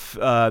date.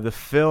 The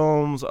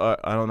films are,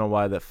 I don't know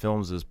why that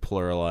films is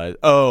pluralized.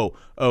 Oh,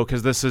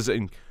 because this is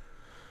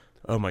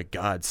oh my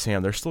God,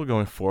 Sam, they're still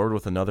going forward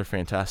with another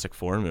Fantastic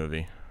Four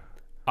movie.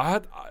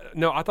 I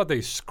thought they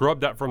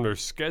scrubbed that from their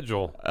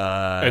schedule.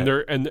 When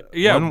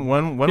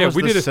was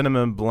we the did a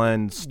Cinema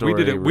Blend story?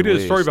 We did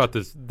a story about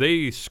this.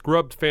 They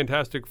scrubbed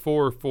Fantastic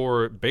Four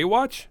for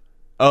Baywatch.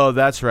 Oh,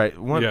 that's right.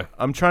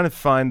 I'm trying to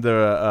find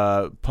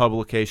the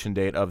publication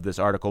date of this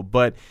article,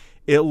 but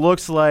it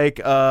looks like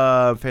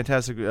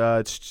Fantastic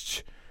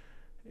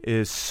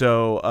is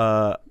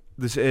so.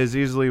 This is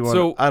easily one.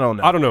 So I don't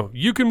know. I don't know.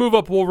 You can move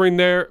up Wolverine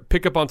there,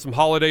 pick up on some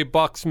holiday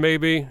bucks,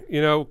 maybe.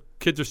 You know,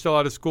 kids are still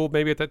out of school,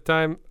 maybe at that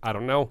time. I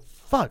don't know.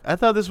 Fuck, I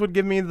thought this would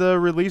give me the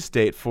release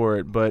date for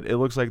it, but it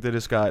looks like they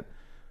just got.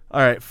 All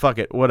right, fuck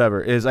it,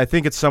 whatever. I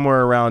think it's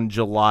somewhere around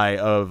July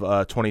of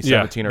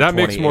 2017 or 2018. That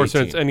makes more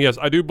sense. And yes,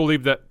 I do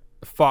believe that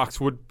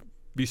Fox would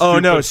be stupid. Oh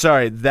no,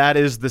 sorry. That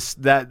is this.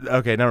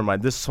 Okay, never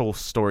mind. This whole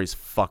story's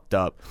fucked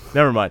up.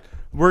 Never mind.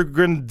 We're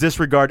going to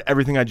disregard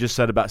everything I just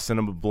said about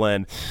Cinema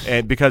Blend,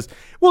 and because,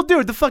 well,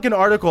 dude, the fucking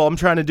article I'm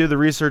trying to do the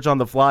research on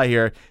the fly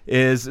here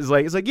is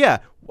like yeah,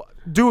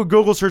 do a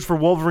Google search for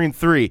Wolverine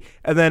 3,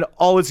 and then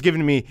all it's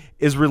giving me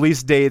is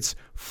release dates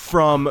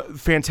from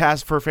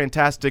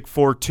Fantastic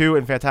Four 2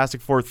 and Fantastic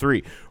Four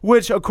 3,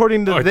 which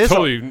according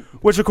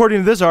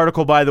to this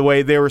article, by the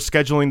way, they were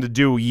scheduling to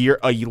do a year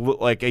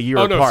apart.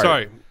 Oh no,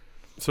 sorry.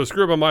 So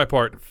screw up on my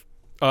part.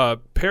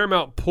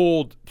 Paramount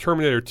pulled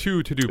Terminator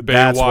 2 to do Baywatch.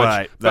 That's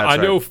right. But I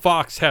know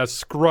Fox has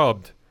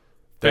scrubbed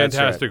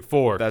Fantastic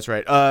Four. That's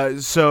right.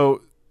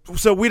 So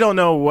we don't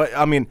know what.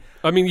 I mean,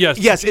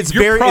 yes.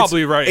 You're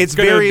probably right. It's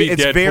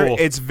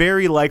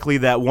very likely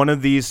that one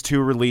of these two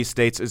release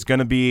dates is going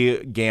to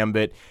be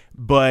Gambit,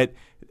 but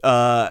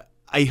I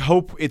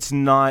hope it's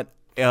not.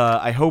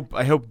 I hope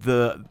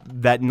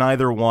that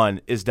neither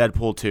one is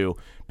Deadpool 2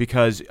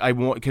 because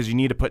you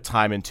need to put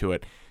time into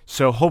it.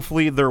 So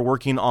hopefully they're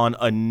working on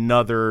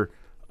another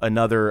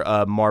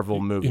Marvel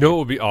movie. You know what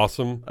would be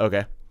awesome?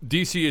 Okay.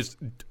 DC is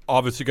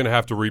obviously going to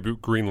have to reboot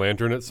Green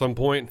Lantern at some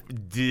point.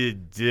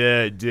 Just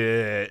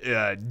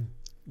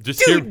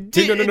hear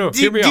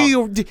me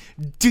out.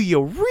 Do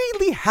you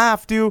really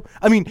have to?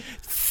 I mean,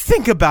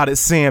 think about it,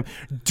 Sam.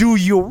 Do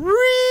you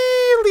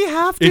really really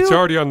have to? It's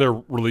already on their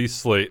release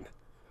slate.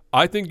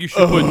 I think you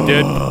should put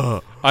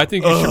I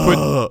think you should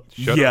put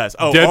yes.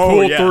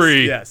 Deadpool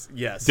 3. Yes.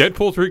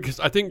 Deadpool 3, because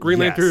I think Green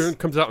Lantern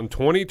comes out in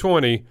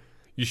 2020.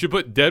 You should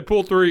put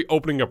Deadpool 3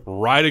 opening up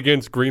right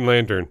against Green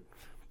Lantern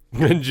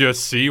and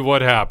just see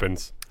what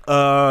happens.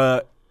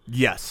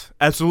 Yes,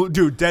 absolutely,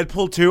 dude.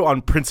 Deadpool 2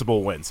 on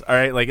principle wins. All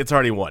right, like it's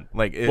already won.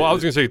 Like, Well, I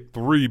was gonna say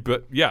 3,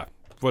 but yeah,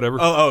 whatever.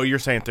 Oh, you're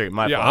saying 3.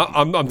 My fault.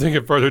 I'm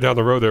thinking further down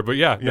the road there, but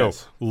yeah,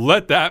 Yes. no,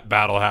 let that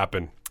battle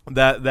happen.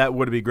 That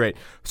would be great.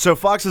 So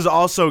Fox has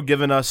also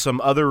given us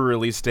some other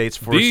release dates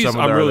for These some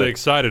of I'm their really other-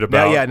 excited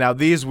about. Yeah. Now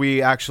these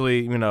we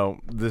actually,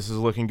 this is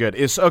looking good.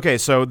 Okay.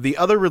 So the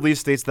other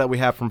release dates that we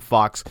have from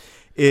Fox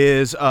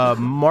is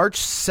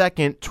March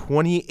 2nd,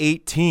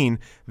 2018.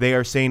 They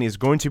are saying is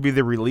going to be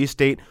the release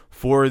date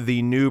for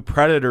the new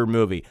Predator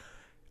movie.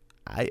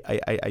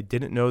 I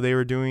didn't know they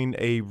were doing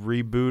a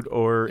reboot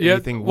or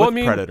anything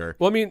with Predator.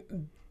 Well, I mean,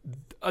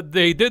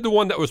 they did the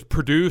one that was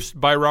produced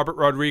by Robert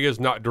Rodriguez,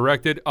 not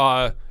directed.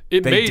 They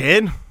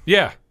did?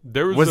 Yeah.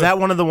 Was that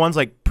one of the ones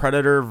like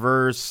Predator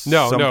versus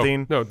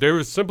something? No. There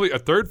was simply a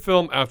third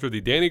film after the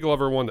Danny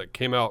Glover one that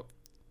came out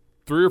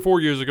 3 or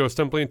 4 years ago,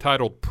 simply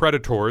entitled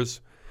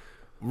Predators.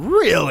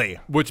 Really?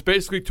 Which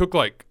basically took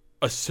like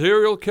a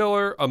serial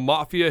killer, a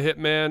mafia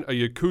hitman, a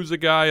Yakuza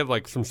guy,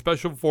 like some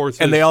special forces.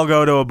 And they all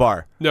go to a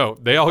bar. No,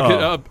 they all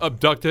get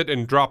abducted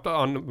and dropped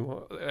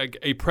on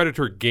a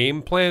predator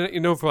game planet,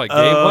 for like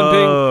game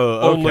hunting.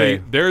 Only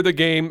they're the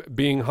game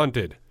being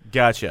hunted.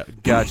 Gotcha.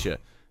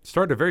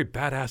 Started a very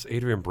badass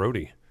Adrian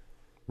Brody.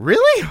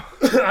 Really?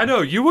 I know,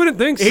 you wouldn't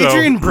think so.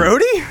 Adrian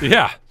Brody?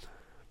 Yeah.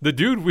 The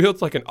dude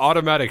wields like an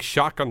automatic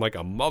shotgun like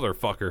a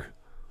motherfucker.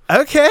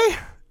 Okay.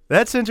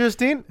 That's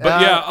interesting. But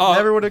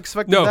never would have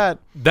expected that.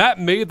 That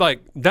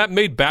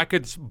made back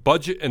its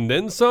budget and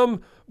then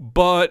some,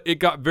 but it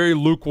got very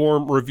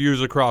lukewarm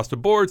reviews across the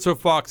board. So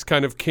Fox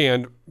kind of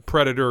canned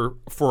Predator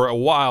for a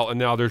while, and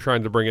now they're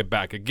trying to bring it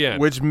back again.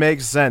 Which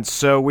makes sense.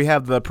 So we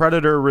have the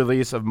Predator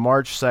release of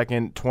March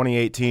 2nd,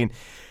 2018,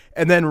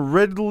 and then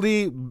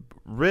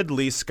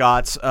Ridley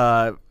Scott's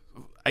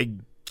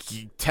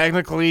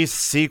technically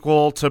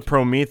sequel to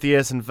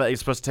Prometheus. In fact, it's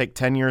supposed to take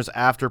 10 years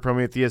after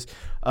Prometheus.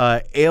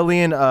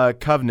 Alien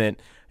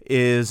Covenant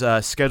is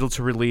scheduled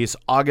to release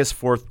August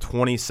 4th,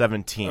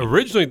 2017.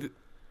 Originally,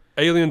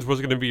 Aliens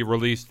was going to be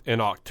released in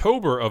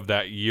October of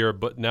that year,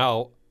 but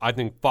now I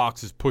think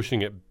Fox is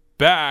pushing it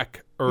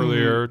back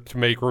earlier to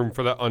make room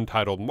for that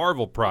Untitled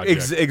Marvel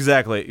project.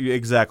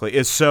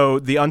 Exactly. So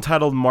the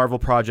Untitled Marvel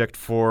project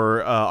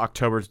for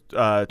October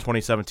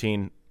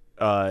 2017,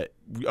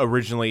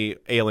 originally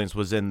Aliens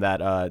was in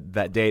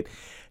that date.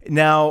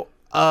 Now,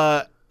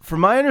 from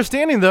my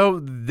understanding, though,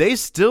 they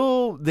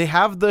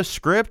have the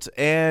script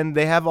and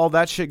they have all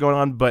that shit going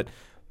on, but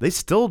they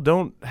still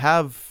don't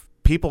have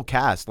people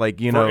cast. Like,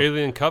 for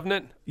Alien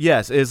Covenant?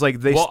 Yes, it's like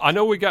they. Well, I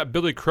know we got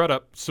Billy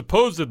Crudup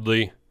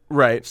supposedly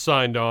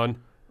signed on.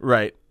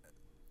 Right.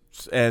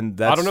 And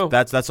that's, I don't know.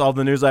 That's all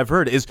the news I've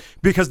heard, is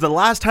because the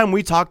last time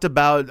we talked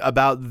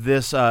about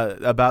this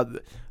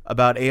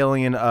about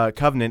Alien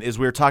Covenant is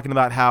we were talking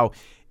about how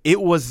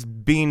it was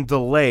being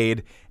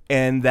delayed,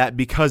 and that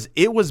because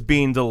it was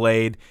being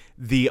delayed,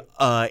 the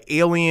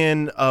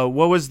Alien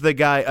what was the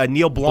guy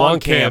Neil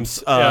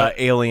Blomkamp's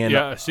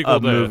Alien sequel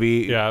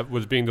movie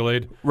was being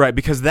delayed, right?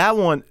 Because that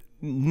one.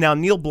 Now,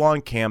 Neil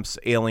Blomkamp's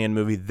Alien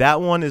movie, that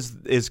one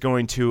is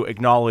going to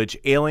acknowledge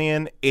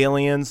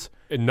aliens.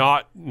 And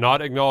not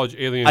acknowledge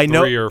Alien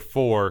 3 or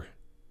 4.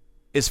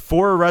 Is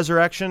 4 a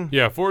Resurrection?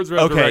 Yeah, 4 is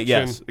Resurrection. Okay,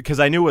 yes. Because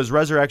I knew it was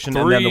Resurrection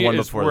and then the one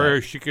before that. 3 is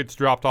where she gets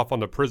dropped off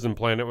on the prison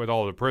planet with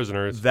all the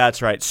prisoners.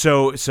 That's right.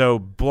 So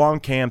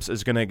Blomkamp's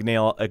is going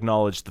to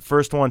acknowledge the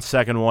first one,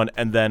 second one,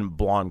 and then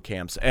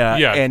Blomkamp's.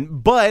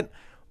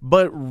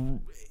 But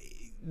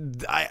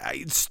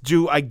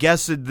I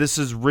guess this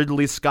is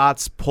Ridley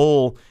Scott's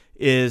pull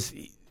is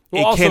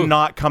it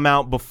cannot come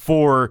out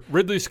before.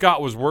 Ridley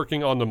Scott was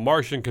working on The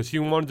Martian because he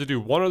wanted to do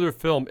one other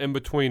film in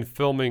between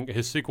filming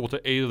his sequel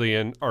to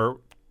Alien or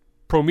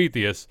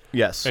Prometheus.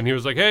 Yes. And he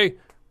was like, hey,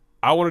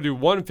 I want to do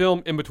one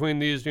film in between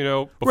these,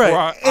 before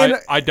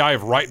I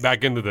dive right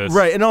back into this.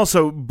 Right, and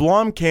also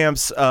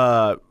Blomkamp's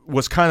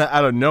was kind of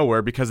out of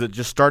nowhere because it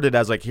just started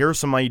as like, here are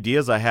some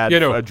ideas I had,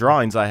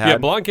 drawings I had. Yeah,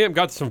 Blomkamp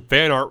got some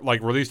fan art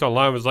like released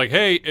online. It was like,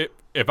 hey,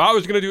 if I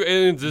was going to do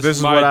Aliens, this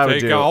is what I would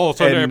take. do. All of a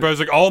sudden, everybody's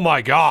like, oh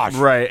my gosh.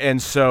 Right, and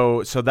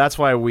so that's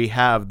why we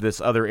have this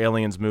other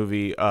Aliens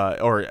movie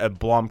or a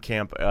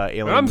Blomkamp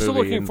Alien movie. I'm still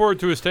looking forward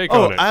to his take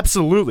on it.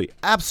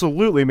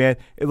 Absolutely, man.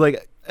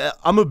 Like,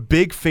 I'm a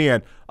big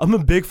fan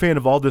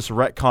of all this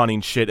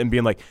retconning shit and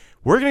being like,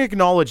 we're going to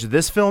acknowledge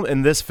this film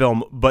and this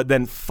film, but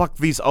then fuck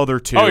these other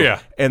two. Oh,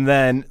 yeah. And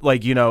then,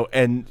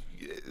 and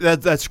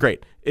that's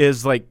great.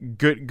 Is like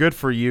good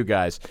for you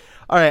guys.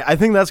 All right, I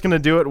think that's going to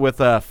do it with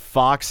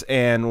Fox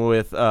and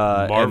with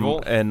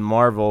Marvel. And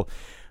Marvel.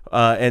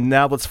 And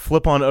now let's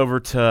flip on over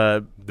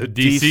to the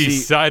DC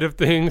side of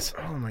things.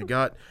 Oh, my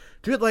God.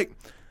 Dude,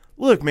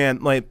 look, man,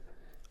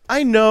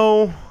 I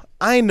know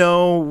I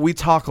know we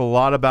talk a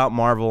lot about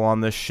Marvel on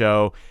this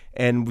show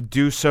and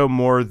do so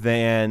more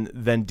than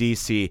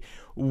DC.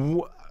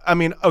 I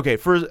mean, okay,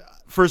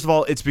 first of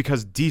all, it's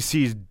because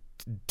DC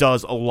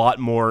does a lot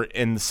more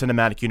in the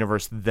cinematic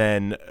universe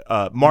than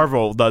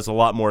Marvel does a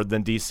lot more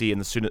than DC in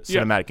the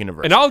cinematic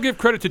universe. And I'll give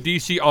credit to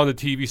DC on the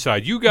TV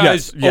side. You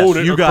guys own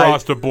it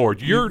across the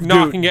board. You're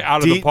knocking it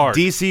out of the park.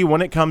 DC,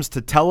 when it comes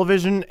to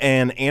television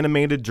and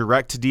animated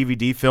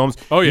direct-to-DVD films,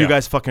 you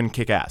guys fucking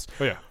kick ass.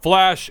 Oh, yeah.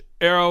 Flash,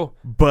 Arrow.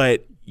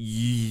 But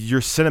your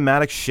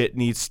cinematic shit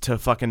needs to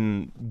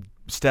fucking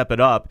step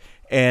it up.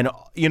 And,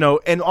 you know,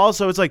 and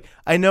also it's like,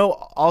 I know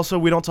also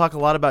we don't talk a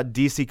lot about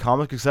DC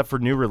Comics except for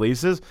new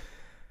releases.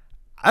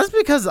 That's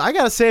because I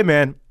gotta say,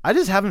 man, I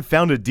just haven't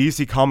found a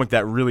DC comic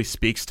that really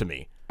speaks to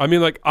me. I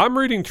mean, like, I'm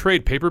reading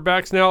trade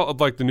paperbacks now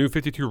of, like, the New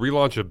 52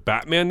 relaunch of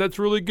Batman that's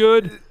really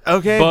good.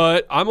 Okay.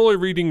 But I'm only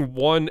reading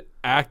one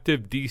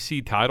active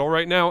DC title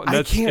right now,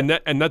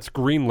 and that's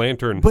Green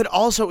Lantern. But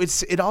also,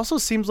 it also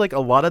seems like a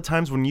lot of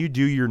times when you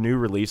do your new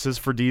releases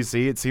for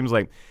DC, it seems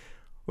like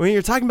when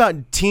you're talking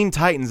about Teen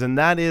Titans, and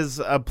that is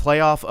a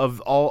playoff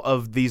of all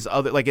of these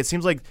other, like, it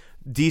seems like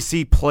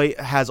DC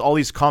has all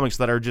these comics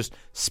that are just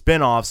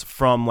spin-offs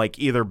from like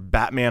either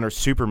Batman or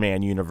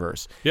Superman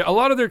universe. Yeah, a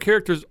lot of their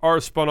characters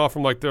are spun off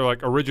from like their like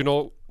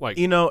original like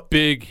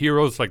big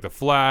heroes like the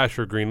Flash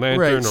or Green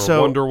Lantern or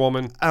Wonder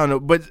Woman. I don't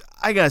know, but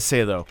I gotta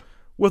say though,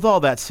 with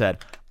all that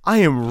said, I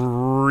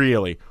am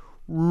really,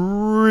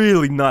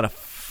 really not a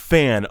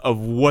fan of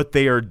what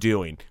they are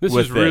doing. This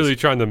is really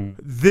trying to milk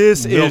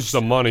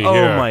the money here.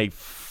 Oh my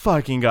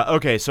fucking god.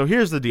 Okay, so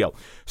here's the deal.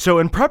 So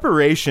in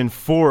preparation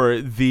for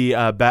the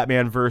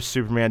Batman vs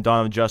Superman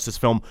Dawn of Justice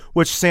film,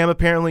 which Sam,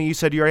 apparently you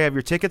said you already have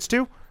your tickets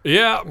to?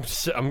 Yeah,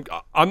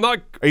 I'm not.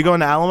 Are you going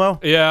to Alamo?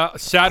 Yeah,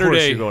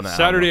 Saturday.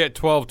 Saturday at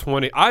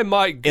 12:20. I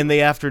might in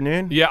the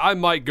afternoon. Yeah, I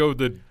might go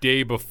the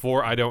day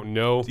before. I don't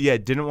know. Yeah,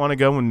 didn't want to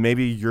go when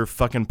maybe your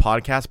fucking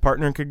podcast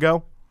partner could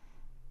go.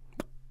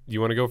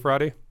 You want to go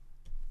Friday?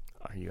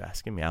 Are you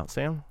asking me out,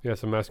 Sam?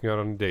 Yes, I'm asking you out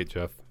on a date,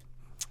 Jeff.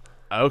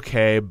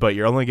 Okay, but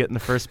you're only getting the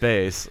first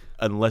base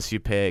unless you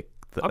pick.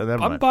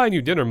 I'm buying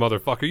you dinner,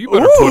 motherfucker. You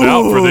better put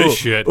out for this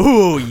shit.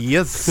 Ooh,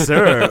 yes,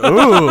 sir.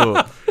 Ooh.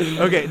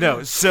 Okay,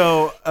 no.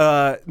 So,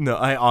 no.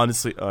 I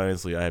honestly,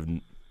 I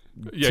haven't.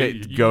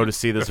 Go to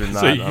see this or not.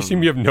 So you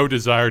seem to have no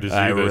desire to see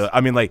this. Really,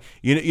 I mean, like,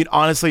 you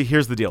honestly,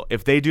 here's the deal.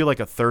 If they do like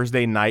a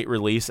Thursday night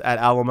release at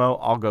Alamo,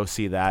 I'll go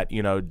see that.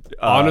 You know,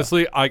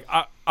 honestly, I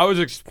was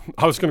going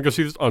to go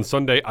see this on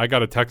Sunday. I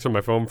got a text on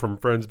my phone from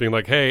friends being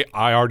like, "Hey,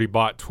 I already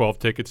bought 12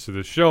 tickets to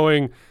this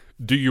showing.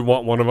 Do you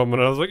want one of them?"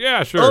 And I was like,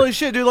 "Yeah, sure." Holy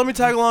shit, dude! Let me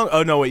tag along.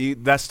 Oh no,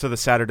 wait, that's to the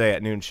Saturday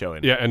at noon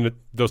showing. Yeah, and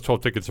those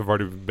 12 tickets have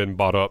already been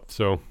bought up.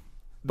 So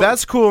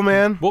that's cool,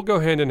 man. We'll go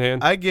hand in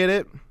hand. I get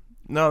it.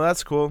 No,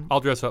 that's cool. I'll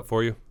dress up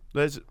for you.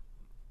 What?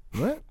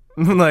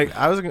 Like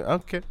I was gonna,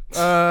 okay.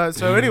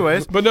 So,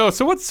 anyways, but no.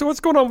 So what's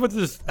going on with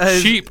this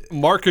cheap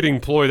marketing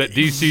ploy that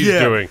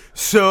DC's doing?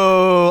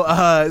 So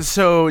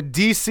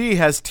DC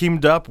has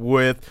teamed up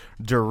with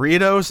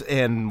Doritos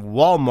and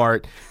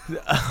Walmart.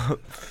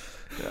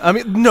 I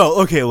mean, no.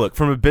 Okay, look,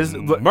 from a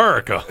business,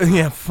 America.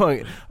 Yeah,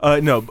 fuck.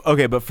 No.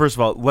 Okay, but first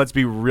of all, let's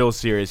be real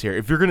serious here.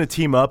 If you're gonna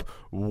team up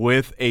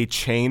with a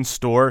chain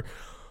store,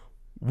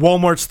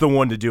 Walmart's the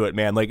one to do it,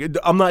 man. Like,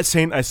 I'm not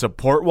saying I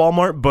support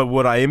Walmart, but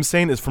what I am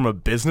saying is from a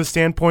business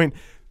standpoint,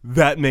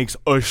 that makes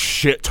a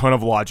shit ton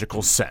of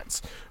logical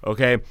sense.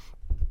 Okay?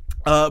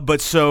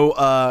 But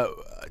so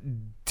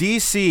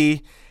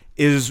DC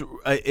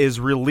is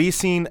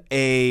releasing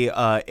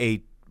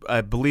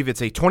I believe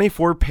it's a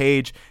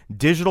 24-page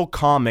digital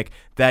comic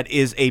that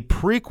is a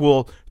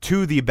prequel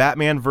to the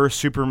Batman vs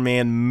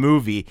Superman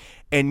movie,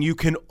 and you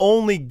can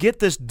only get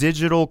this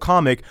digital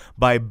comic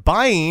by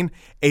buying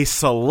a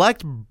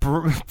select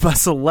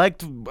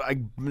I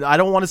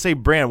don't want to say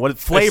brand, what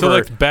flavor?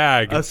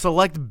 A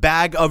select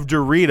bag of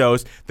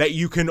Doritos that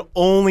you can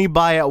only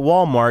buy at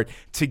Walmart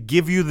to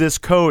give you this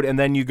code, and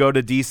then you go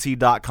to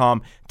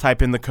dc.com,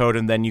 type in the code,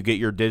 and then you get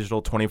your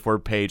digital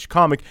 24-page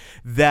comic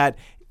that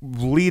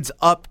leads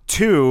up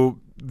to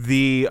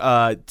the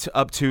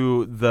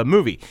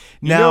movie.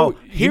 Now,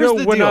 here's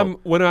the deal.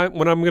 When I'm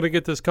going to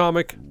get this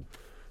comic,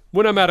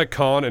 when I'm at a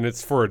con and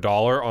it's for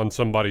 $1 on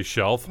somebody's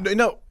shelf.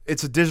 No,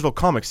 it's a digital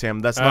comic, Sam.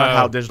 That's not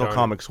how digital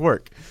comics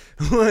work.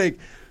 like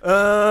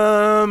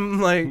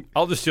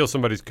I'll just steal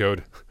somebody's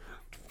code.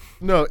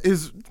 No,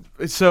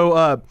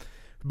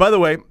 by the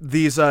way,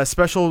 these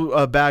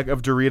special bag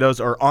of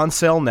Doritos are on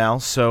sale now,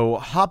 so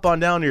hop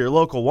on down to your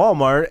local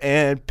Walmart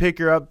and pick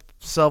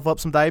yourself up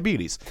some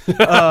diabetes.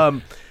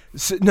 But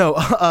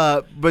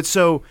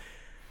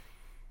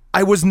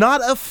I was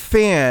not a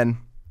fan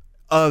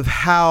of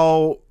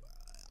how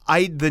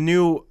I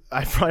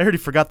already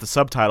forgot the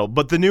subtitle,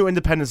 but the new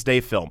Independence Day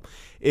film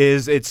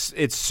is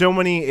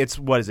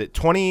what is it,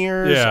 20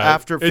 years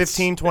after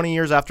 20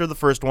 years after the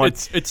first one.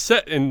 It's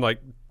set in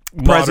like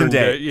present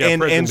day. Yeah,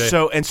 present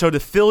day. And so to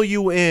fill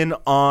you in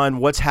on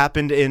what's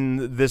happened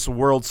in this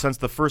world since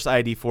the first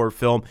ID4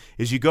 film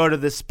is you go to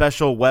this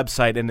special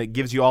website and it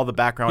gives you all the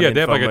background. Yeah, they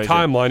have like a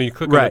timeline. You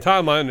click on the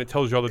timeline and it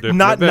tells you all the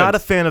different events. Not a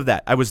fan of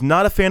that. I was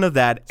not a fan of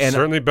that. And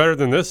certainly better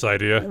than this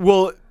idea.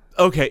 Well,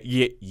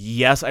 okay,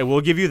 yes, I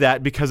will give you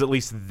that because at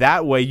least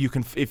that way you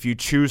can, if you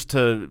choose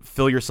to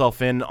fill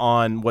yourself in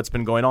on what's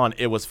been going on,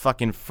 it was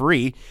fucking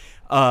free.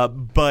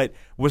 But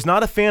was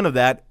not a fan of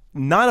that.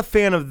 Not a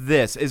fan of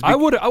this. I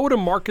would have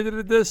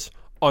marketed this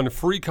on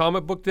Free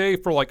Comic Book Day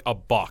for like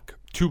 $1,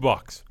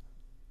 $2.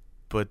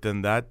 But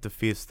then that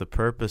defeats the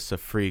purpose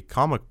of Free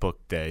Comic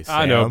Book Day, Sam.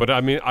 I know, but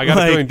I mean, I got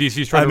a feeling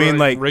DC's trying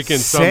to rake in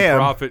some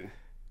profit.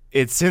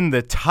 It's in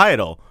the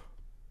title.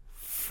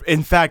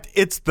 In fact,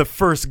 it's the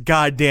first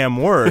goddamn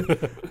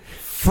word.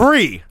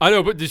 Free. I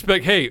know, but just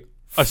like, hey,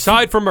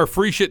 aside from our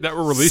free shit that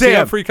we're releasing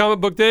on Free Comic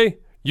Book Day,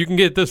 you can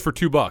get this for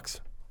 $2.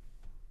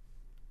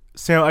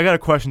 Sam, I got a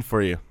question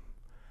for you.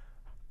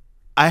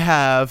 I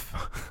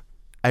have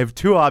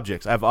two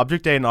objects. I have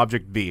Object A and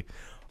Object B.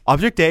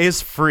 Object A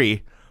is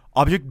free.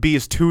 Object B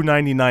is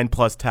 $2.99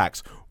 plus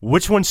tax.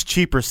 Which one's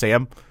cheaper,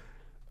 Sam?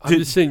 I'm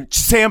just saying,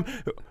 Sam,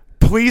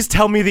 please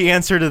tell me the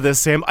answer to this,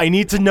 Sam. I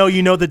need to know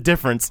you know the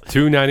difference.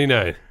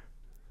 $2.99.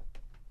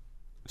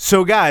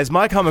 So, guys,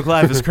 My Comic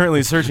Life is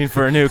currently searching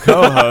for a new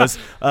co-host.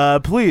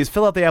 Please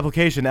fill out the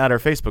application at our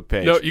Facebook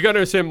page. No, you got to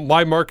understand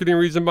my marketing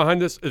reason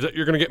behind this is that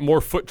you're going to get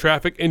more foot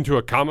traffic into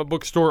a comic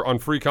book store on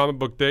Free Comic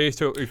Book Day.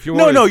 So if you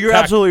want you're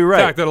absolutely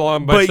right. Tack that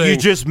along by but saying, you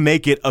just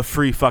make it a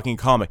free fucking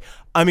comic.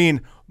 I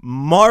mean,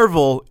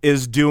 Marvel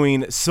is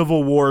doing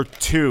Civil War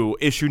 2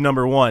 issue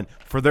number 1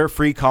 for their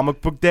Free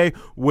Comic Book Day,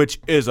 which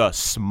is a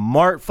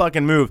smart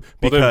fucking move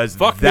because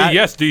well, fuck me,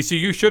 yes, DC,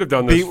 you should have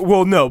done this.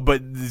 Well, no,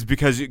 but it's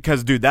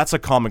because dude, that's a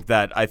comic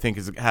that I think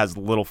has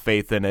little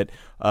faith in it.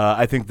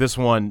 I think this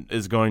one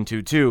is going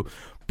to too.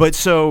 But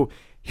so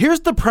here's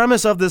the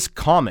premise of this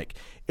comic: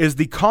 is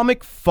the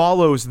comic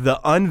follows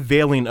the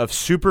unveiling of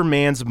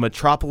Superman's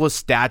Metropolis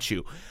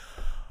statue.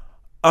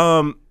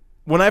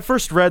 When I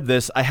first read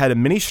this, I had a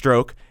mini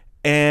stroke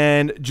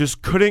and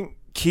just couldn't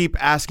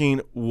keep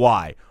asking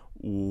why.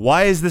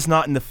 Why is this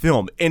not in the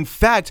film? In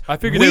fact,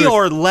 we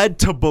are led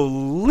to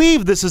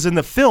believe this is in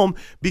the film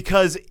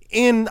because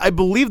in, I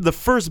believe, the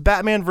first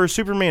Batman vs.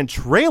 Superman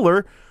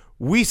trailer,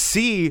 we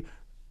see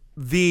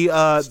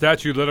the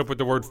statue lit up with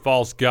the word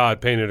 "false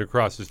god" painted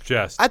across his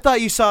chest. I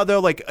thought you saw though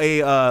like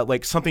a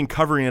like something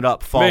covering it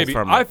up falls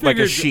from it, like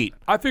a sheet.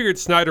 I figured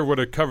Snyder would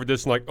have covered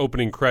this in like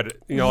opening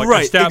credit,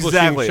 like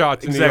establishing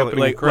shots in the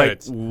opening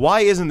credits. Like,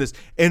 why isn't this?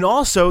 And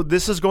also,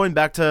 this is going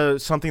back to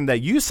something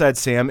that you said,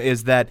 Sam,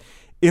 is that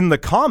in the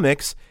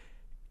comics,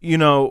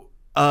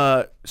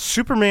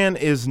 Superman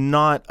is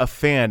not a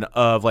fan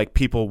of like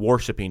people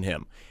worshiping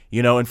him.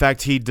 In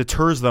fact, he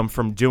deters them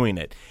from doing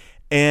it.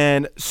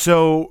 And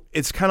so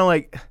it's kind of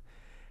like,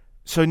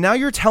 so now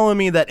you're telling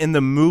me that in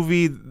the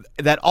movie,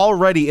 that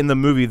already in the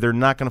movie, they're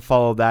not going to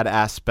follow that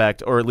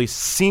aspect, or at least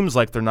seems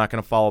like they're not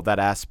going to follow that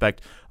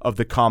aspect of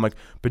the comic.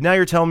 But now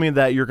you're telling me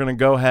that you're going to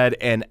go ahead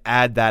and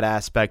add that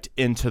aspect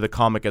into the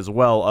comic as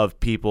well of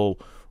people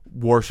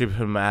worship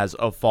him as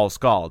a false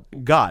god.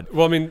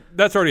 Well, I mean,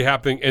 that's already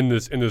happening in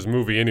this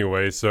movie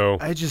anyway, so.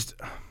 I just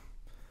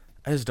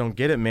don't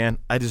get it, man.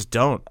 I just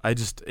don't.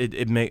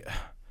 It may.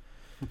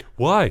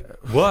 Why?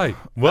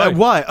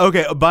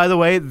 Okay. By the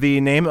way, the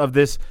name of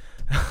this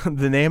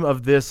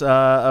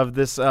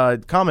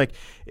comic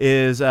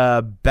is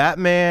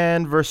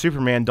Batman vs.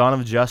 Superman: Dawn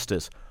of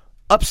Justice.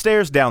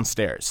 Upstairs,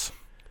 downstairs.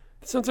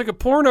 Sounds like a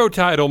porno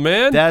title,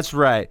 man. That's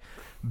right.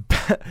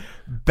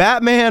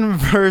 Batman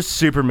vs.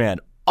 Superman.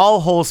 All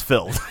holes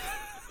filled.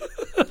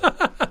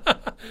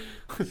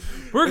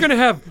 We're gonna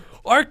have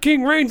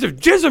arcing rains of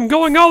jism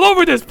going all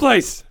over this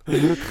place.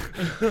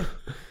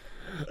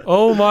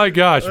 Oh my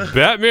gosh,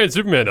 Batman,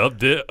 Superman,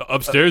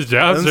 upstairs,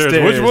 downstairs.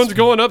 Which one's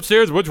going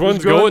upstairs? Which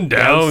one's going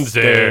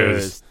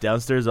downstairs?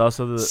 Downstairs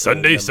also the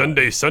Sunday,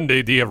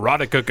 the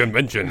erotica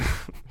convention.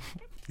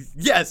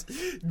 Yes,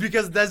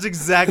 because that's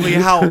exactly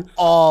how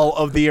all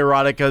of the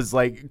erotica's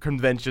like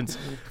conventions,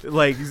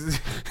 like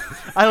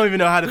I don't even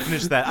know how to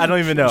finish that. I don't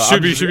even know.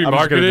 Should be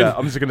marketed.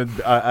 I'm just gonna.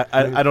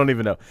 I don't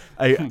even know.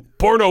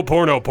 Porno.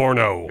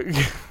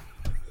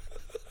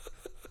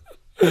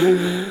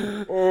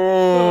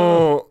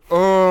 Oh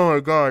my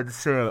God!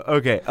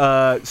 Okay.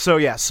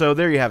 So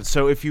there you have it.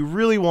 So if you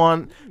really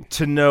want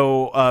to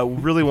know,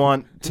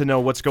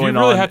 what's going on, you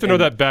really have to know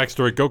that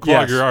backstory. Go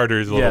clog your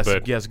arteries a little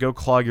bit. Yes, go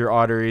clog your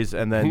arteries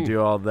and then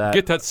do all that.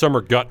 Get that summer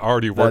gut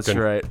already working. That's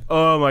right.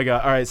 Oh my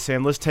God! All right,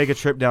 Sam. Let's take a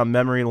trip down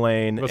memory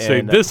lane. Let's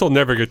say this will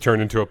never get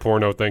turned into a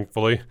porno,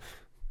 thankfully.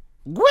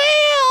 Well,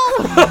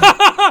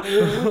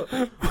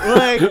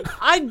 like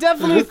I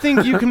definitely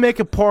think you can make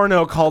a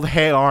porno called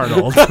 "Hey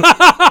Arnold." That's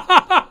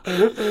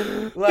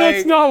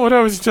not what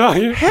I was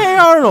talking. Hey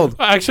Arnold.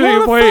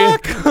 Actually, wait.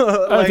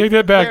 I take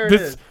that back.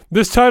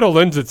 This title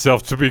lends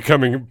itself to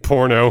becoming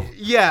porno.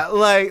 Yeah,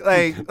 like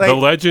The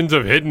Legends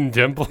of Hidden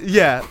Temple.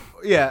 Yeah.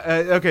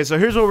 Okay, so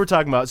here's what we're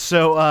talking about.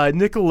 So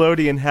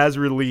Nickelodeon has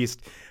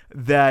released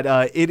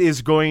that it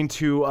is going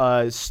to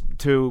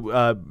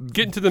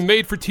Get into the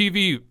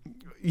made-for-TV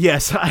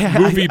yes,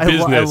 movie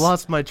business. I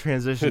lost my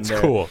transition. It's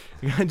there. cool.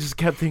 I just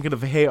kept thinking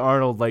of Hey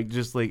Arnold,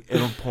 just like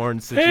in a porn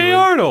situation. Hey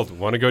Arnold,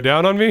 want to go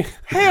down on me?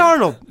 Hey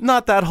Arnold,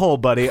 not that hole,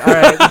 buddy. All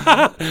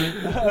right.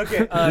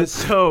 Okay.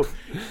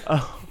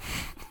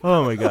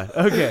 Oh my God.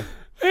 Okay.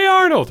 Hey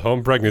Arnold,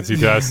 home pregnancy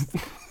test.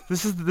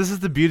 This is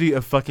the beauty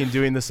of fucking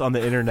doing this on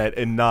the internet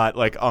and not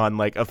on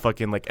a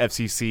fucking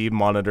FCC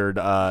monitored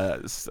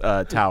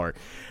tower.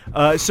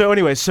 So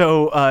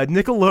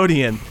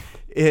Nickelodeon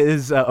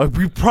is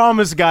we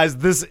promise, guys,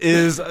 this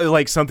is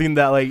something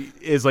that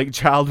is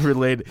child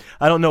related.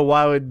 I don't know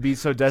why I would be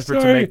so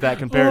desperate to make that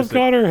comparison. Oh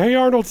God, our Hey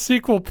Arnold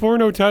sequel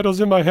porno title's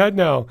in my head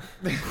now.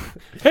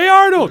 Hey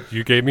Arnold,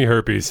 you gave me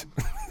herpes.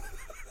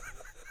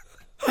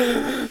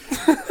 Okay.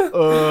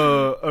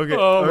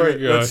 Oh my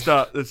gosh.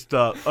 Let's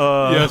stop.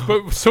 Yes,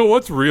 but so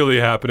what's really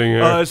happening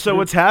here? So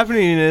what's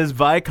happening is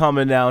Viacom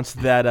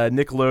announced that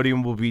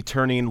Nickelodeon will be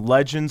turning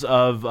Legends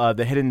of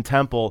the Hidden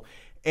Temple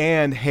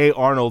and Hey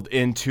Arnold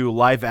into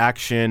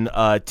live-action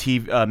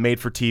TV,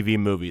 made-for-TV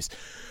movies.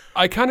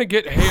 I kind of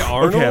get Hey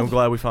Arnold. Okay, I'm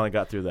glad we finally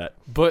got through that.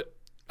 But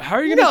how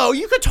are you gonna? No,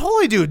 you could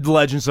totally do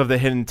Legends of the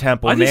Hidden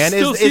Temple, I man. just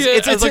still see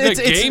it as a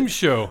game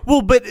show.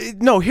 Well, but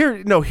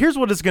here's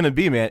what it's gonna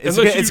be, man.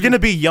 It's gonna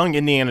be young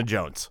Indiana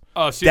Jones.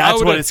 See,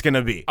 that's what it's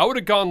gonna be. I would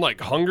have gone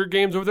Hunger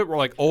Games with it,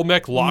 where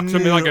Olmec locks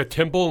them in a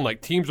temple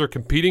and teams are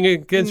competing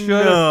against each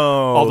other.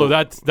 No, although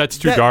that's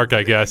too dark,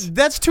 I guess.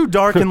 That's too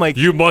dark and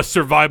you must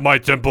survive my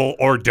temple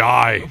or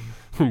die.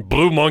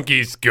 Blue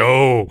monkeys,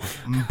 go.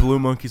 Blue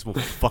monkeys will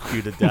fuck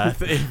you to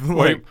death.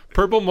 Wait,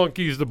 purple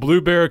monkeys, the blue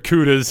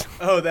barracudas.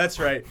 Oh, that's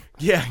right.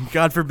 Yeah,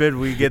 God forbid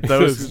we get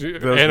those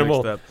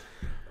animal. mixed up.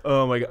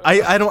 Oh my God,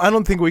 I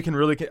don't think we can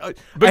really.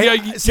 But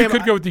you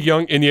could go with the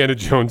young Indiana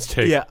Jones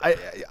take. Yeah,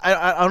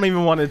 I don't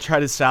even want to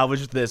try to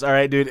salvage this. All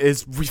right, dude,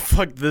 we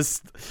fucked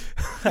this.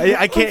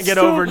 I can't get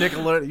over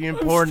Nickelodeon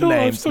porn names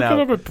I'm still now.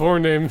 coming up with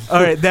porn names.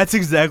 All right, that's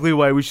exactly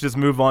why we should just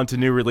move on to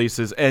new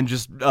releases and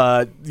just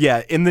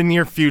in the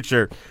near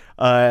future,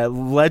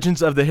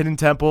 Legends of the Hidden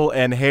Temple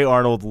and Hey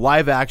Arnold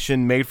live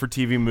action made for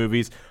TV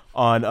movies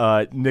on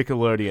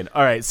Nickelodeon.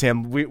 All right,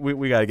 Sam, we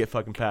got to get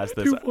fucking past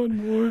this. Do one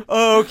more.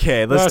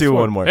 Okay, let's do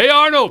one more. Hey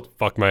Arnold,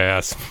 fuck my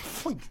ass.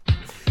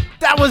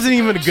 That wasn't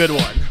even a good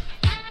one.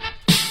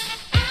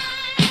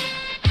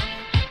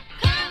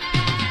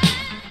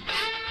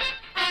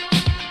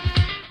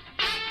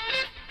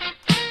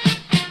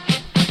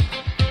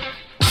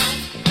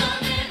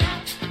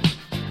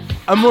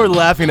 I'm more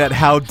laughing at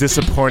how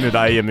disappointed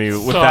I am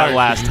with that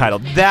last title.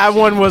 That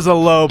one was a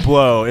low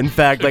blow. In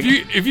fact,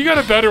 if you got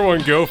a better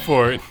one, go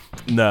for it.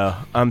 No,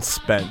 I'm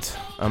spent.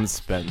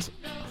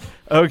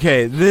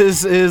 Okay,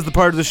 this is the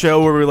part of the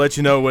show where we let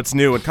you know what's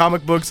new in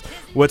comic books,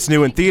 what's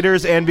new in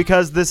theaters, and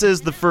because this is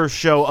the first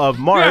show of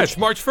March. Yeah, it's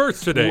March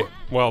 1st today.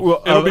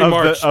 Well, it'll be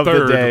March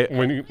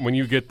 3rd when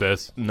you get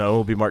this. No,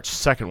 it'll be March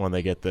 2nd when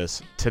they get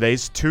this.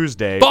 Today's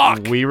Tuesday.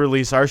 Fuck! We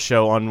release our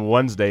show on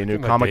Wednesday, New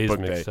Comic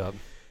Book Day.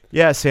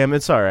 Yeah, Sam,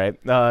 it's all right.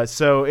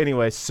 So new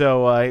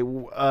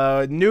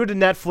to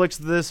Netflix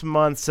this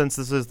month, since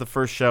this is the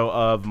first show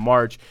of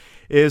March,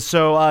 is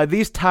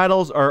these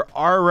titles are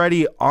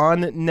already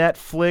on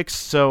Netflix,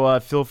 so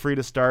feel free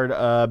to start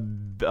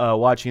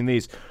watching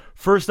these.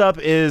 First up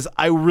is,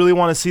 I really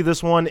want to see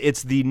this one.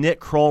 It's the Nick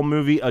Kroll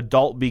movie,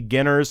 Adult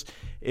Beginners.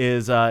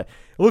 It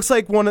looks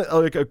like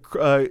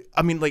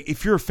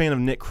if you're a fan of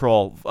Nick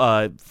Kroll,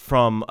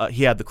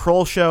 he had the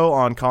Kroll Show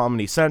on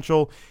Comedy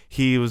Central.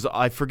 He was,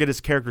 I forget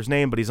his character's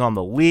name, but he's on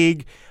The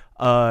League.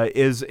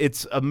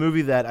 It's a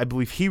movie that I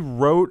believe he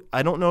wrote.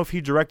 I don't know if he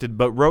directed,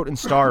 but wrote and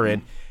starred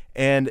in.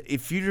 And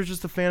if you're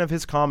just a fan of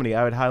his comedy,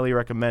 I would highly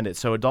recommend it.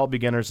 So Adult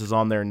Beginners is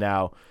on there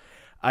now.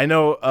 I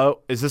know.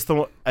 Is this the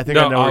one? I think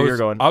I know where you're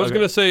going. I was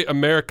going to say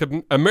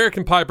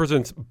American Pie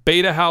presents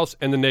Beta House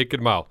and The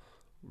Naked Mile.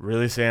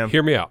 Really, Sam?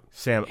 Hear me out.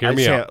 Sam,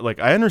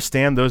 I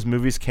understand those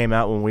movies came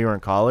out when we were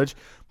in college,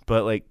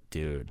 but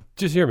dude.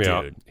 Just hear me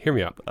out. Hear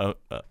me out.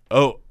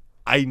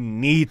 I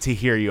need to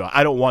hear you.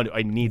 I don't want to.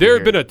 I need There to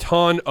have been a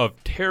ton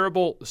of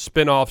terrible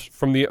spin-offs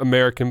from the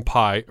American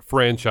Pie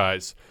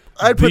franchise.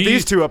 I'd put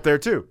these two up there,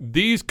 too.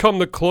 These come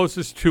the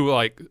closest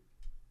to,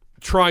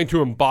 trying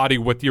to embody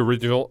what the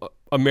original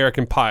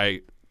American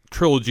Pie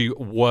trilogy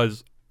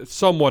was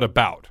somewhat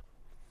about.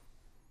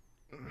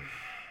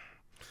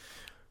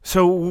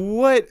 So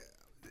what?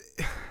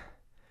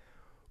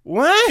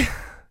 What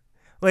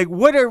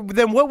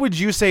would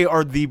you say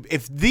are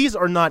if these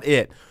are not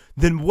it,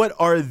 then what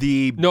are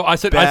the I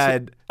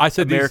said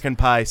American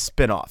Pie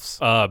spinoffs?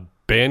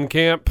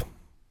 Bandcamp.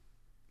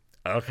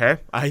 Okay.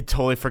 I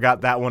totally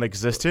forgot that one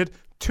existed.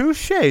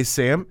 Touche,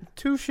 Sam.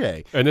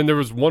 Touche. And then there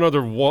was one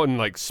other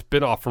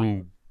spinoff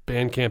from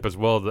Bandcamp as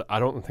well that I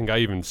don't think I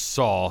even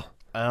saw.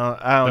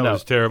 I don't know. That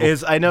was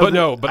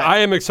terrible. But I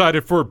am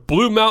excited for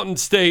Blue Mountain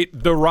State,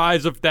 The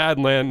Rise of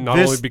Thadland,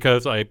 only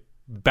because I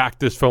back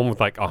this film with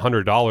like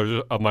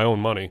 $100 of my own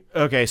money.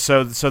 Okay,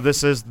 so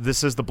this is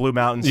the Blue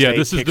Mountain State Yeah,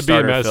 this is the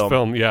Kickstarter BMS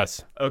film.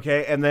 Yes.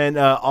 Okay, and then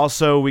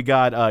also we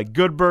got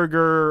Good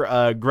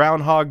Burger,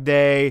 Groundhog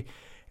Day,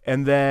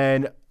 and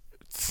then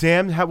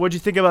Sam, what'd you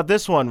think about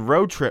this one?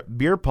 Road Trip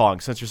Beer Pong.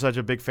 Since you're such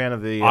a big fan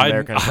of the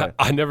American,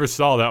 I never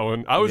saw that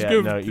one. I was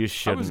good. No, you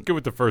shouldn't. I was good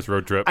with the first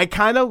Road Trip. I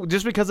kind of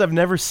just because I've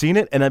never seen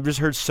it and I've just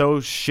heard so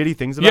shitty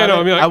things about it.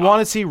 I mean, like, I want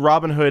to see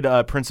Robin Hood,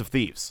 Prince of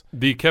Thieves.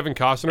 The Kevin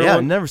Costner Yeah,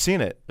 one. I've never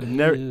seen it.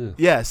 Never.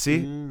 Yeah, see,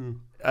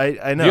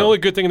 I know. The only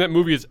good thing in that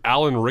movie is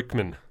Alan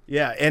Rickman.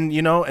 Yeah, and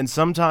and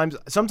sometimes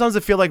I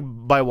feel like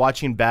by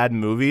watching bad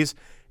movies,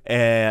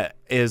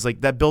 is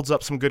like that builds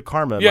up some good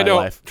karma in my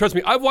life. Trust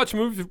me, I've watched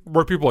movies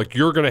where people are like,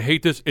 you're gonna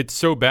hate this, it's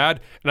so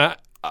bad, and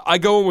I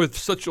go in with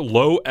such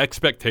low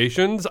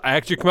expectations. I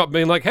actually come out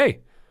being like,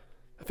 hey,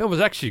 that film was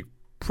actually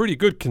pretty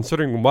good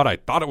considering what I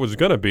thought it was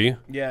gonna be.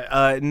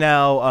 Yeah.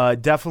 Now,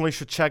 definitely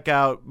should check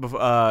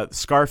out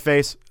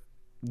Scarface.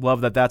 Love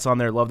that that's on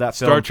there. Love that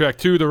film. Star Trek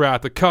 2: The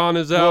Wrath of Khan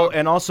is out. Well,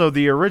 and also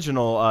the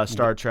original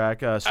Star Trek.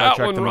 Star that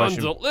Trek: one The runs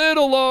Motion. a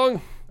little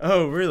long.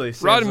 Oh, really?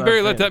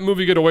 Roddenberry let that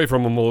movie get away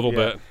from him a little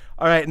bit.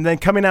 All right, and then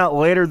coming out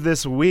later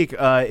this week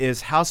is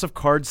House of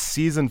Cards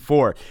Season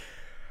 4.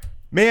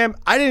 Man,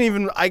 I didn't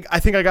even... I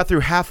think I got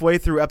through halfway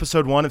through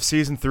episode 1 of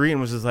Season 3 and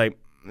was just like,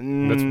 That's more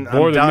I'm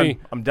than done. me.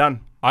 I'm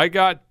done. I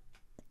got,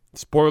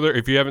 spoiler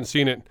if you haven't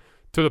seen it,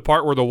 to the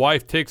part where the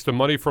wife takes the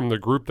money from the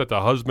group that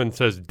the husband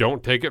says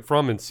don't take it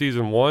from in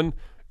Season 1,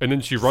 and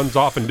then she runs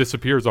off and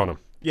disappears on him.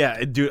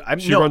 Yeah, dude.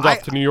 She runs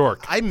off to New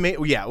York.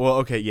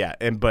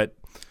 But...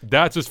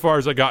 That's as far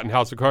as I got in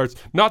House of Cards.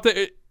 Not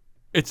that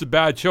it's a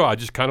bad show. I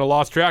just kind of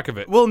lost track of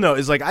it. Well, no,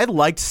 it's like I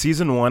liked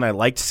Season 1. I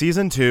liked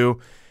Season 2.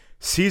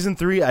 Season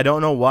 3, I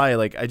don't know why.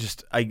 Like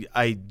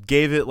I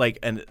gave it like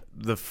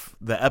the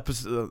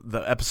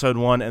episode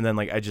 1, and then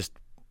like I just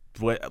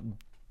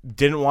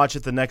didn't watch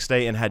it the next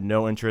day and had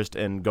no interest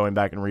in going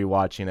back and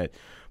rewatching it.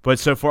 But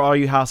so for all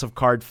you House of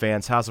Cards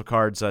fans, House of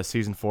Cards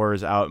Season 4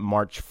 is out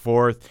March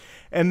 4th.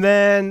 And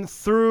then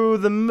through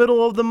the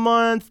middle of the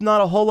month, not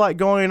a whole lot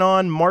going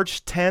on.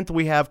 March 10th,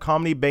 we have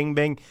Comedy Bang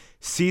Bang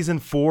Season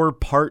 4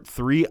 Part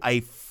 3. I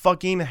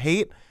fucking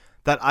hate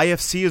that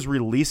IFC is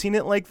releasing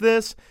it like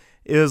this.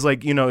 It was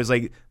like, it's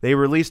like they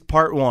released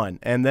Part 1,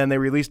 and then they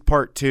released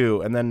Part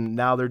 2, and then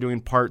now they're doing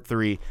Part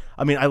 3.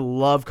 I mean, I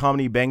love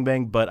Comedy Bang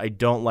Bang, but I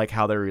don't like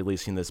how they're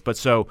releasing this. But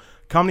so,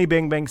 Comedy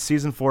Bang Bang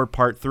Season 4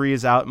 Part 3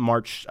 is out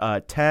March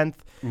 10th.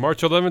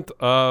 March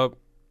 11th,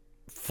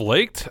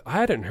 Flaked? I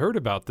hadn't heard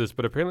about this,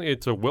 but apparently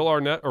it's a Will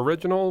Arnett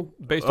original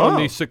based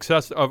on the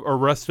success of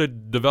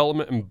Arrested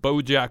Development and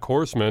BoJack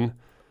Horseman.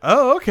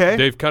 Oh, okay.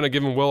 They've kind of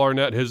given Will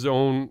Arnett his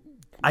own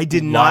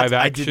live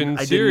action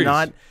series.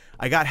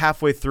 I got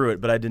halfway through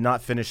it, but I did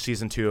not finish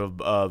season 2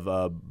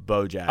 of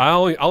BoJack.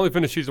 I only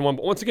finished season 1,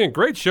 but once again,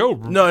 great show.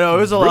 No, it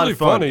was a lot of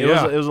fun. Funny, it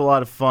was a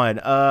lot of fun.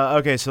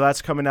 Okay, so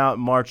that's coming out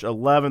March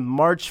 11th.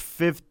 March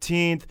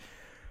 15th.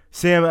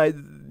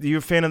 Sam, you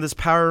a fan of this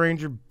Power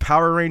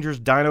Rangers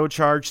Dino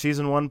Charge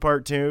Season 1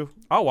 Part 2?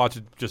 I'll watch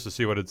it just to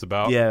see what it's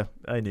about. Yeah,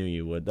 I knew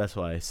you would. That's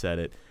why I said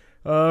it.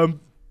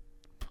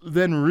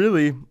 Then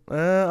really,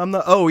 I'm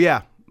not. Oh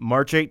yeah,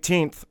 March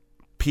 18th,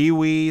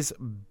 Pee-wee's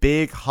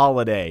Big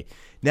Holiday.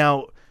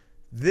 Now,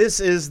 this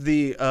is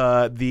the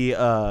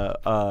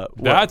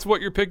That's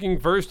what you're picking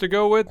first to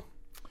go with?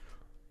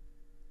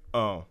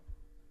 Oh.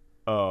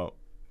 All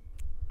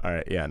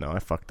right. Yeah. No, I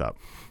fucked up.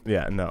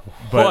 Yeah. No.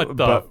 But, what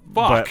the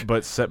fuck?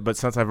 But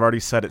since I've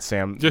already said it,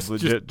 Sam, just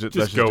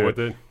go with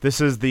it.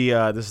 This is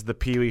the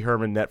Pee Wee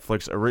Herman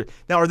Netflix.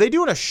 Now, are they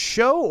doing a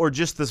show or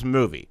just this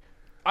movie?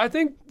 I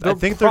think they'll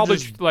probably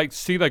like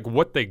see like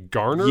what they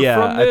garner from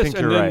this. I think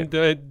you're and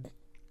then right.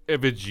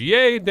 If it's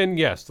yay, then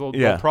yes, they'll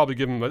probably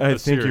give them a I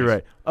think series. you're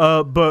right.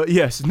 But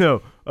yes,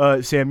 no,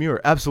 Sam,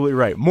 you're absolutely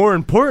right. More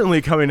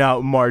importantly, coming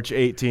out March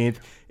 18th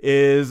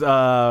is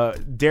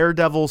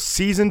Daredevil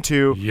Season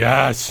 2.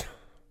 Yes.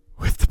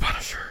 With the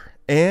Punisher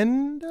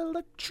and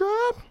Elektra.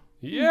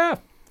 Yeah.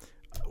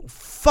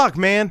 Fuck,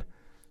 man.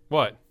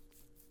 What?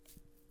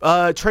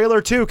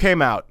 Trailer 2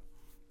 came out.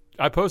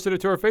 I posted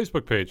it to our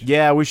Facebook page.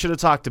 Yeah, we should have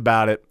talked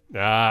about it.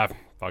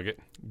 Fuck it.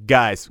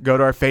 Guys, go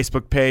to our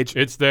Facebook page.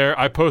 It's there.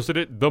 I posted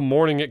it the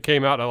morning it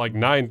came out at like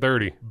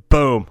 9:30.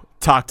 Boom.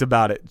 Talked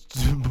about it.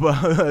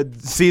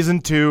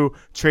 Season 2,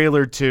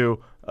 Trailer 2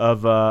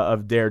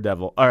 of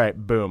Daredevil. All right,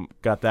 boom.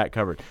 Got that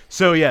covered.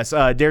 So, yes,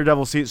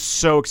 Daredevil,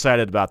 so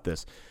excited about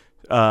this.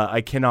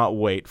 I cannot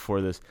wait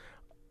for this.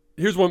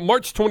 Here's one.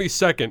 March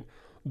 22nd,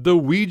 The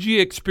Ouija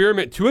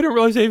Experiment 2. I didn't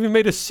realize they even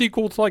made a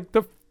sequel to like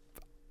the...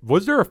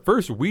 Was there a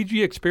first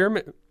Ouija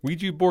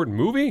board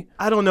movie?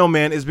 I don't know,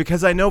 man. It's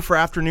because I know for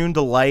Afternoon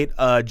Delight,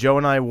 Joe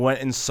and I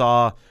went and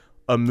saw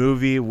a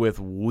movie with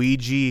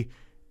Ouija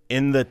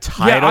in the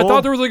title. Yeah, I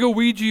thought there was like a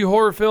Ouija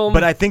horror film.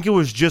 But I think it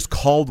was just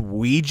called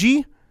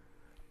Ouija.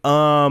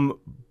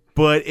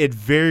 But it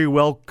very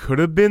well could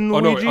have been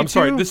Ouija. Oh, no, I'm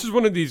sorry. This is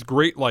one of these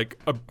great, like,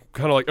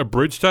 kind of like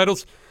abridged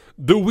titles.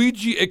 The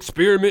Ouija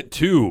Experiment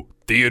 2,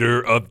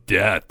 Theater of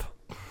Death.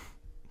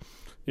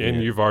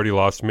 And you've already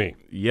lost me.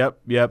 Yep.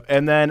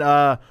 And then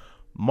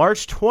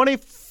March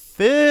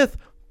 25th,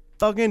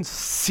 fucking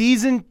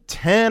season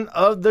 10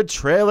 of the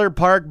Trailer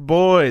Park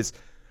Boys.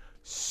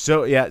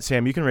 So, yeah,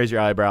 Sam, you can raise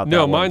your eyebrow at that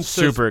No, one. mine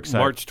says super excited.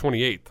 March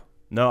 28th.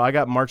 No, I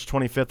got March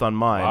 25th on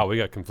mine. Wow, we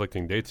got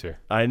conflicting dates here.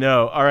 I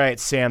know. All right,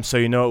 Sam, so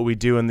you know what we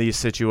do in these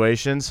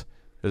situations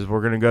is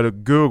we're going to go to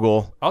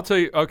Google. I'll tell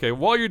you, okay,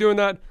 while you're doing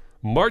that,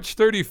 March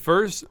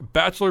 31st,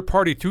 Bachelor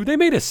Party 2. They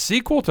made a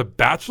sequel to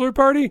Bachelor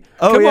Party?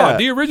 Oh, Come yeah. on,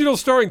 the original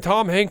starring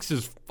Tom Hanks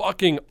is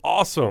fucking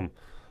awesome.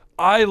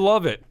 I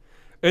love it.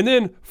 And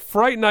then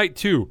Fright Night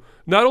 2.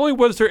 Not only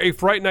was there a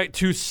Fright Night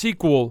 2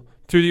 sequel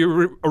to the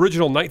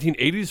original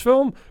 1980s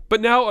film,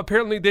 but now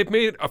apparently they've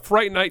made a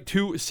Fright Night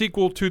 2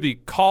 sequel to the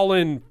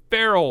Colin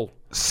Farrell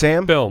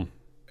film.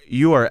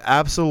 You are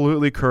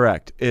absolutely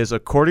correct. Is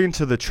according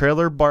to the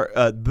Trailer Park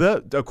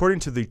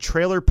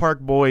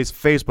Boys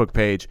Facebook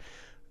page,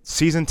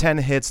 season 10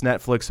 hits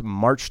Netflix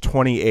March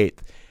 28th.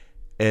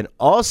 And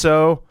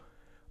also,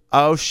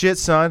 oh shit,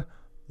 son,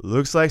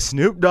 looks like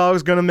Snoop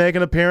Dogg's gonna make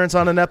an appearance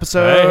on an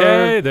episode.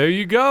 Hey, there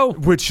you go.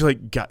 Which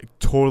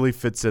totally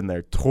fits in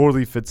there.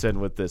 Totally fits in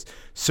with this.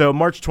 So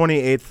March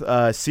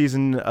 28th,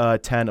 season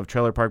 10 of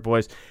Trailer Park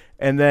Boys.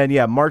 And then,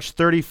 March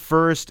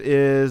 31st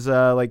is,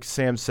 like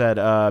Sam said,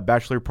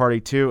 Bachelor Party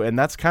 2. And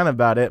that's kind of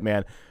about it,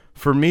 man.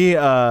 For me,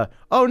 oh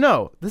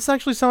no, this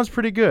actually sounds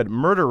pretty good.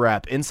 Murder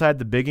Rap Inside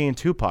the Biggie and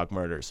Tupac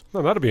murders.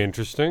 Oh, that'd be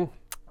interesting.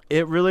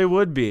 It really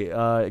would be,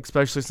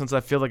 especially since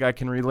I feel like I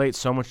can relate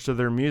so much to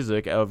their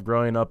music of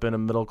growing up in a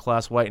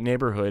middle-class white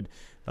neighborhood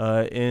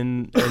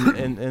in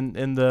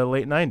the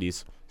late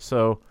 90s.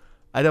 So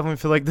I definitely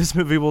feel like this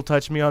movie will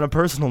touch me on a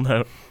personal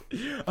note.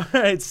 All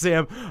right,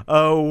 Sam,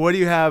 what do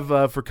you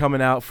have for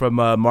coming out from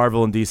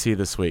Marvel and DC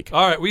this week?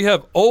 All right, we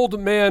have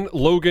Old Man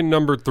Logan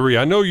 #3.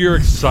 I know you're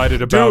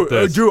excited about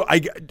this. Dude,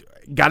 I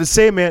gotta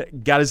say, man,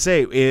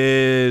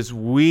 is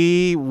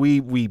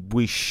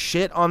we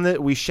shat on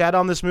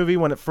this movie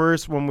when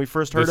we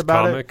first heard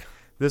about it.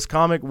 This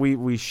comic,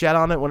 we shat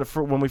on it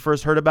when we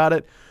first heard about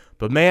it.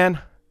 But man,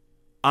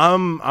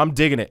 I'm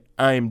digging it.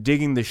 I am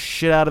digging the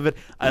shit out of it.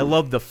 I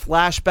love the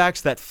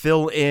flashbacks that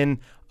fill in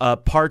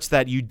parts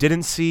that you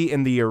didn't see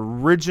in the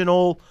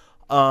original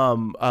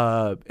Old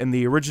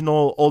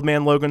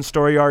Man Logan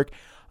story arc.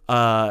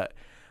 I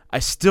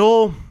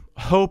still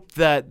hope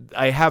that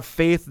I have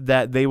faith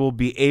that they will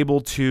be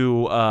able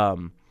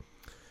to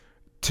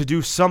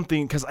do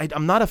something, because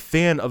I'm not a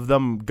fan of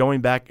them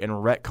going back and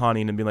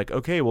retconning and being like,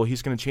 okay, well,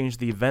 he's going to change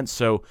the event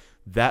so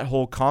that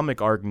whole comic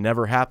arc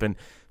never happened.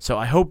 So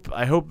I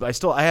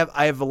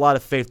have a lot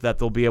of faith that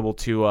they'll be able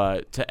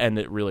to end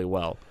it really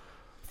well.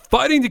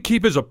 Fighting to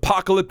keep his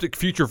apocalyptic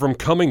future from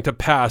coming to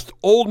pass,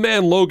 Old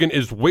Man Logan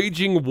is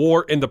waging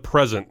war in the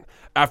present.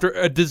 After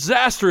a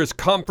disastrous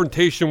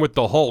confrontation with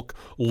the Hulk,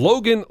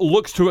 Logan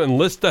looks to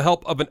enlist the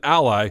help of an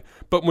ally,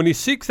 but when he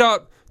seeks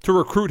out to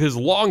recruit his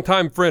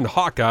longtime friend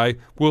Hawkeye,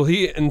 will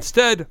he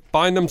instead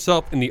find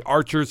himself in the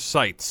Archer's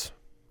sights?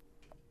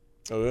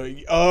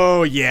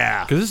 Oh,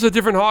 yeah. Because this is a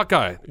different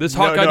Hawkeye. This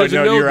Hawkeye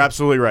doesn't know. You're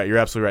absolutely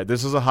right.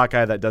 This is a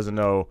Hawkeye that doesn't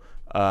know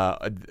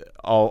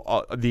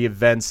all the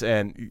events,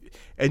 and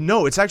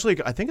no, I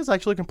think it's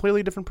actually a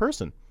completely different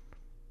person.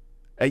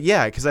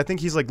 Because I think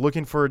he's like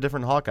looking for a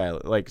different Hawkeye.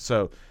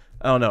 So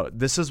I don't know.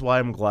 This is why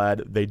I'm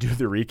glad they do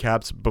the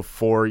recaps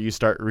before you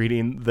start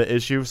reading the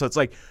issue. So it's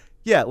like,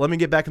 let me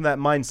get back in that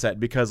mindset,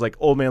 because like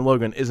Old Man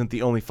Logan isn't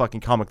the only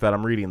fucking comic that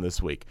I'm reading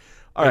this week.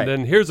 All right.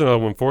 Then here's another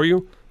one for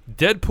you.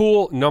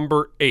 Deadpool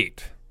 #8.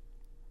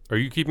 Are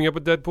you keeping up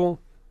with Deadpool?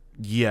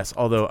 Yes,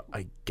 although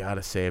I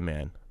gotta say,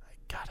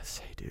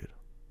 dude,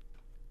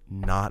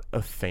 not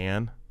a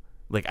fan.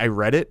 Like, I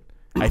read it.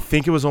 I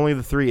think it was only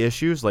the 3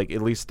 issues, like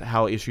at least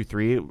how issue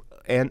 3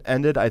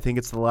 ended. I think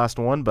it's the last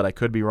one, but I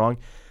could be wrong.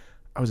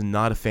 I was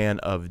not a fan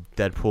of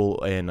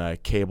Deadpool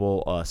and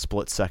Cable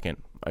split second.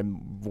 I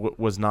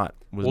was not.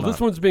 This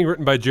one's being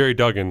written by Jerry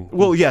Duggan.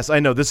 Well, yes, I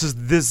know.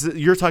 This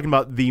you're talking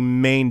about the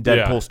main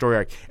Deadpool story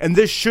arc, and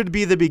this should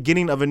be the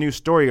beginning of a new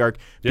story arc,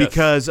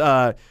 because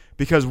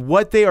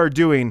what they are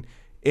doing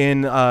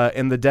in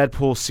the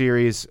Deadpool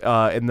series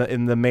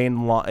in the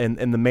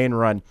main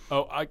run.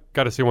 Oh, I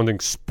gotta say one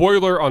thing.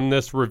 Spoiler on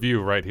this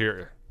review right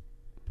here.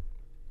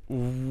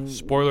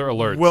 Spoiler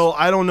alert. Well,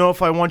 I don't know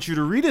if I want you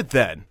to read it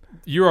then.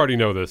 You already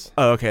know this.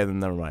 Oh, okay, then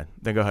never mind.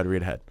 Then go ahead,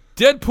 read ahead.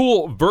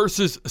 Deadpool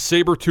versus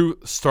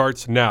Sabretooth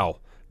starts now.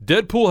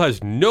 Deadpool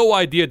has no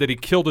idea that he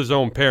killed his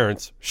own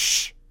parents.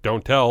 Shh,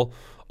 don't tell.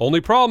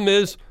 Only problem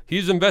is,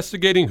 he's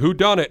investigating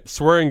whodunit,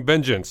 swearing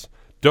vengeance.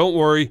 Don't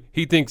worry,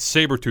 he thinks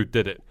Sabretooth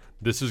did it.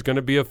 This is going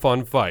to be a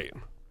fun fight.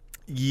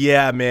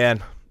 Yeah,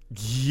 man.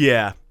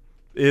 Yeah.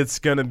 It's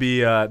going to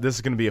be, this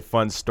is going to be a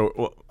fun story.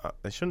 Well,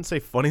 I shouldn't say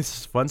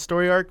fun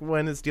story arc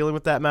when it's dealing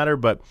with that matter,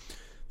 but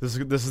this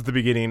is the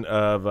beginning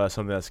of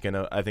something that's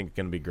I think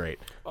going to be great.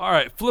 All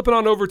right, flipping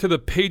on over to the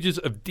pages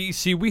of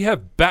DC, we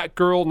have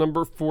Batgirl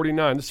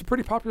 #49. This is a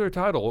pretty popular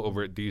title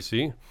over at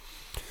DC.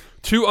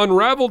 To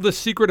unravel the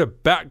secret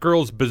of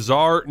Batgirl's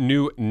bizarre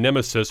new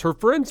nemesis, her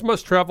friends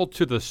must travel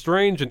to the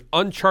strange and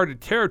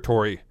uncharted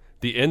territory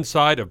The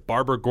inside of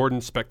Barbara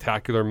Gordon's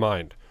spectacular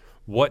mind.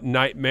 What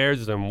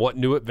nightmares and what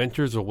new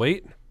adventures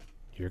await?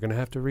 You're going to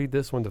have to read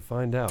this one to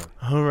find out.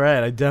 All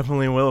right, I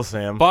definitely will,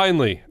 Sam.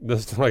 Finally,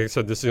 this, like I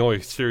said, this is the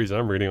only series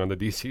I'm reading on the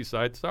DC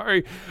side.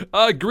 Sorry.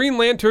 Green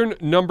Lantern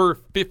number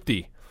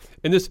 50.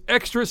 In this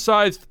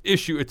extra-sized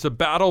issue, it's a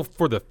battle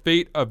for the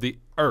fate of the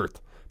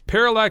Earth.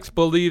 Parallax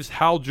believes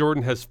Hal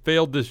Jordan has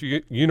failed this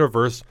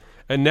universe,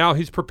 and now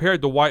he's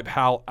prepared to wipe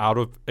Hal out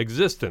of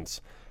existence.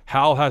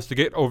 Hal has to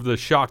get over the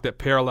shock that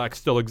Parallax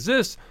still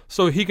exists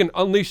so he can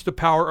unleash the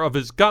power of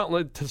his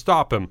gauntlet to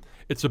stop him.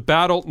 It's a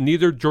battle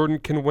neither Jordan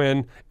can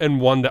win,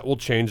 and one that will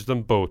change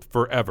them both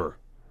forever.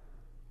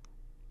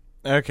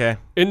 Okay.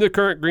 In the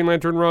current Green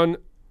Lantern run,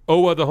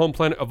 Oa, the home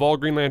planet of all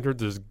Green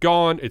Lanterns, is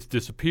gone. It's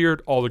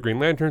disappeared. All the Green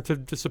Lanterns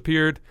have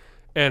disappeared.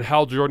 And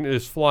Hal Jordan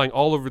is flying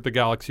all over the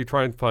galaxy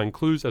trying to find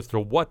clues as to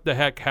what the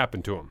heck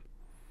happened to him.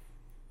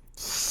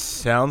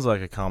 Sounds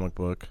like a comic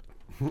book.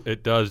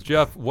 It does.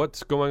 Jeff,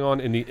 what's going on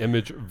in the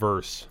Image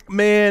verse?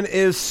 Man,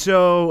 is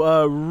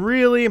so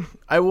really,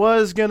 I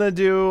was going to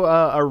do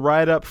a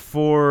write-up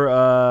for,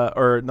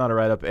 or not a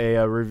write-up,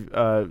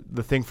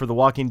 the thing for The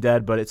Walking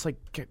Dead, but it's like,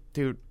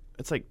 dude,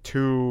 it's like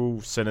 2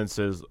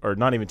 sentences, or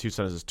not even 2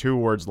 sentences, 2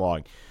 words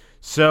long.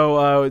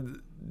 So,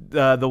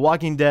 The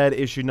Walking Dead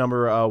issue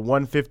number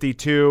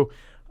 152,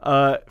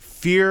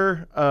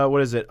 Fear,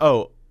 what is it?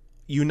 Oh,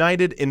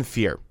 United in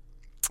Fear.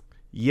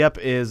 Yep,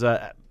 is...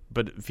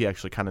 but if you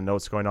actually kind of know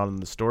what's going on in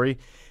the story,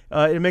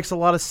 it makes a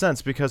lot of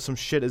sense because some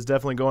shit is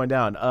definitely going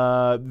down.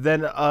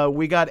 Then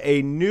we got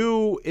a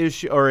new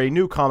issue or a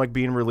new comic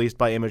being released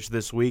by Image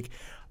this week,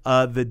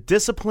 The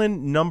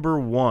Discipline number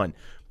 1.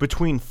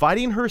 Between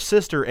fighting her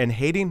sister and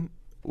hating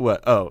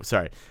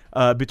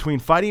between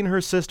fighting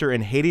her sister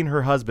and hating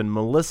her husband,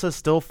 Melissa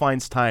still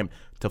finds time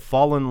to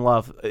fall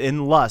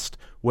in lust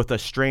with a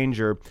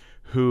stranger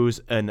who's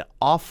an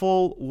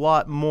awful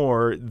lot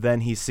more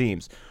than he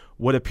seems.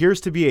 What appears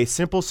to be a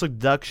simple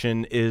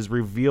seduction is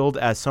revealed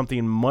as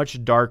something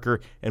much darker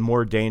and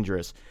more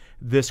dangerous.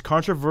 This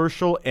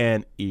controversial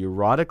and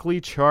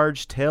erotically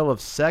charged tale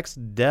of sex,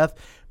 death,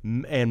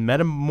 and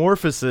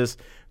metamorphosis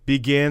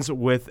begins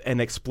with an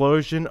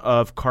explosion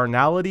of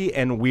carnality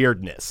and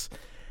weirdness.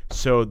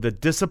 So The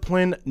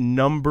Discipline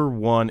number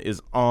 1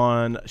 is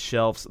on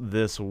shelves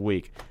this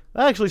week.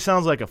 That actually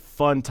sounds like a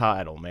fun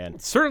title, man.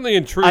 Certainly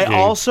intriguing.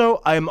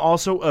 I'm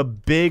also a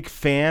big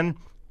fan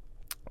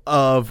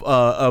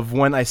of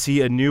when I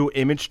see a new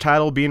Image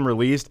title being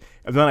released,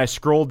 and then I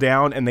scroll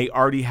down and they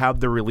already have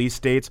the release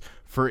dates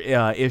for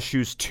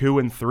issues 2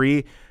 and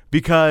 3,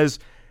 because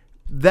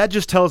that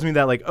just tells me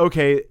that, like,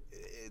 okay,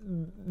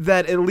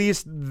 that at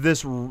least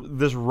this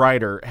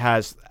writer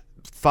has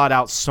thought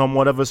out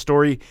somewhat of a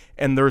story,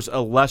 and there's a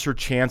lesser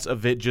chance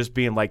of it just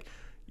being like,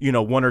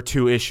 1 or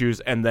 2 issues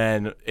and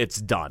then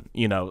it's done,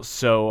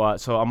 So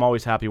I'm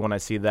always happy when I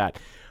see that.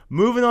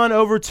 Moving on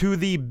over to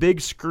the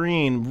big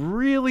screen,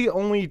 really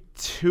only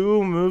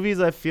 2 movies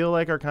I feel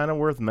like are kind of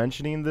worth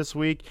mentioning this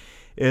week.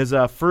 Is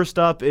first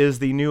up is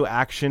the new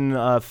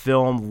action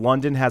film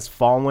London Has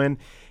Fallen.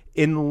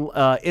 In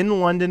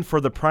London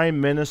for the Prime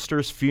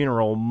Minister's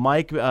funeral,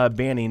 Mike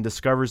Banning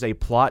discovers a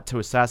plot to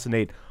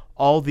assassinate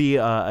all the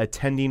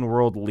attending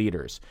world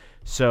leaders.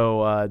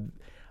 So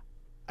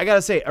I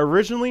gotta say,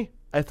 originally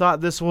I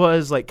thought this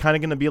was like kind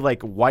of gonna be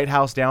like White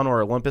House Down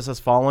or Olympus Has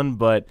Fallen,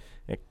 but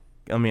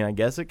I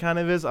guess it kind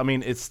of is.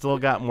 It's still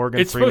got Morgan Freeman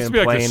playing. It's supposed to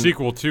be like a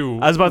sequel to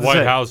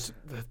White House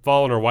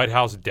Fallen or White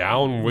House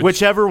Down.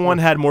 Whichever one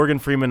had Morgan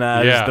Freeman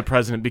as the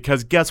president,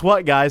 because guess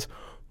what, guys?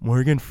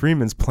 Morgan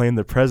Freeman's playing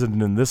the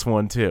president in this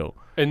one, too.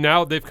 And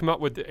now they've come out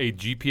with a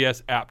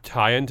GPS app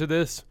tie-in to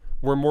this,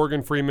 where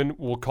Morgan Freeman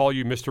will call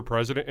you Mr.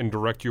 President and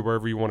direct you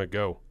wherever you want to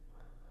go.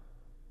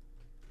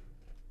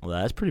 Well,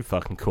 that's pretty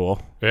fucking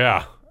cool.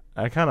 Yeah.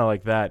 I kind of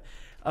like that.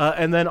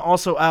 And then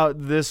also out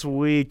this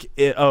week,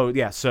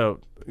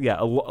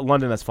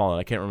 London Has Fallen.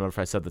 I can't remember if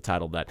I said the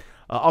title of that.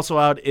 Also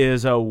out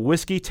is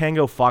Whiskey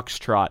Tango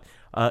Foxtrot.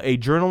 A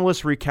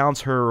journalist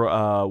recounts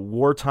her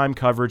wartime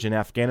coverage in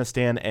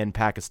Afghanistan and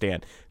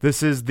Pakistan.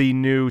 This is the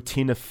new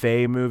Tina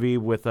Fey movie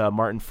with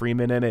Martin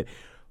Freeman in it.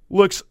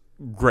 Looks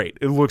great.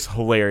 It looks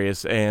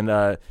hilarious, and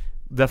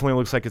definitely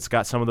looks like it's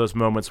got some of those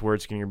moments where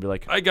it's going to be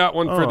like, I got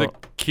one for the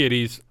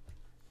kiddies.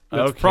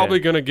 That's probably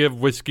going to give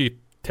Whiskey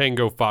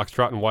Tango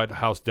Foxtrot and White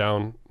House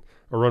Down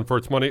a run for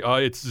its money.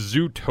 It's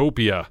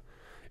Zootopia.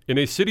 In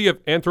a city of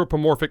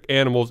anthropomorphic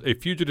animals, a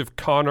fugitive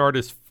con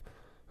artist,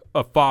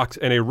 a fox,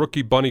 and a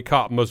rookie bunny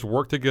cop must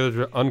work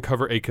together to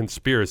uncover a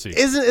conspiracy.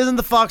 Isn't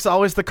the fox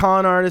always the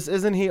con artist?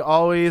 Isn't he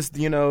always,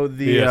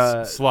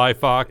 the sly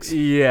fox?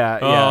 Yeah.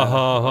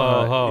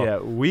 Yeah,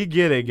 we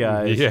get it,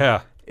 guys.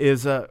 Yeah.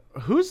 Is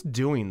who's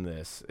doing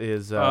this?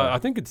 I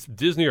think it's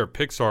Disney or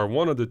Pixar.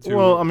 One of the two.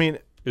 Well,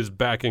 is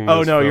backing. Oh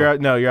this no,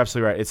 film. you're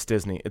absolutely right. It's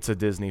Disney. It's a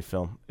Disney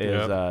film.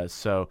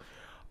 So.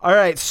 All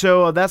right,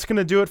 so that's going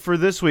to do it for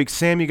this week.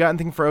 Sam, you got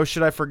anything for Oh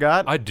Shit I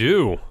Forgot? I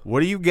do.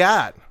 What do you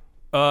got?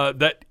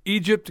 that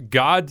Egypt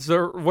Gods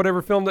or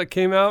whatever film that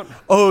came out?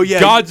 Oh yeah,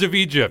 Gods of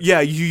Egypt.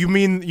 Yeah, you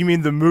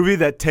mean the movie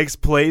that takes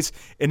place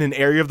in an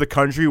area of the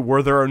country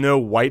where there are no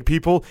white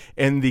people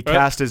and the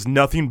cast is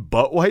nothing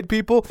but white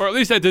people? Or at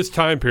least at this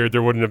time period,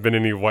 there wouldn't have been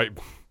any white.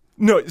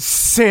 No,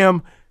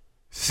 Sam,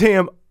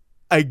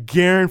 I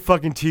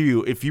guarantee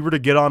you, if you were to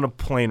get on a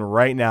plane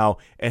right now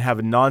and have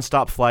a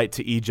nonstop flight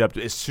to Egypt,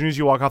 as soon as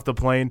you walk off the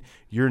plane,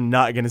 you're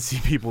not going to see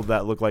people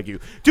that look like you,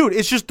 dude.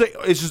 It's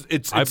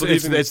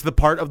the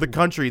part of the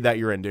country that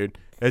you're in, dude.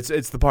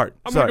 It's the part.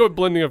 I'm gonna go with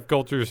blending of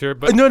cultures here,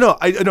 but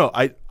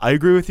I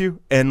agree with you,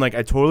 and like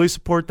I totally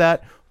support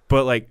that.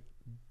 But like,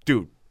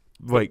 dude.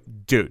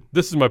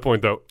 This is my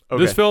point, though.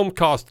 Okay. This film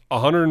cost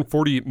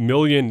 $140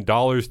 million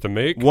to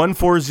make.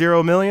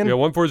 140 million? Yeah,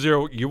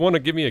 140. You want to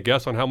give me a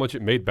guess on how much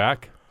it made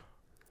back?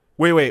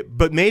 Wait,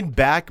 but made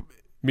back?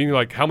 Meaning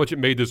like how much it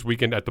made this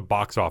weekend at the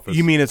box office.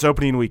 You mean its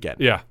opening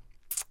weekend? Yeah.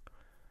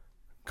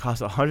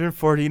 Cost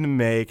 140 to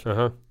make.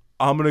 Uh-huh.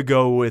 I'm going to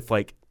go with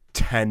like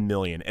 10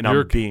 million, and I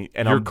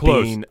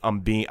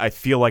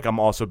feel like I'm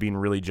also being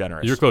really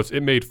generous. You're close.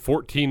 It made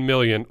 $14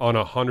 million on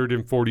a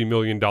 $140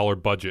 million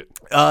budget.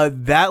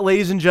 That,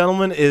 ladies and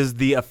gentlemen, is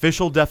the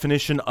official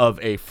definition of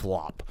a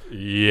flop.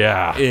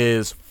 Yeah.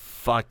 Is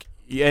fuck.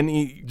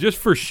 And just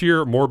for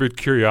sheer morbid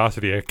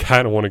curiosity, I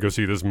kind of want to go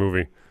see this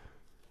movie.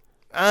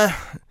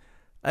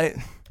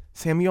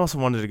 Sam, you also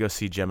wanted to go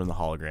see Gem and the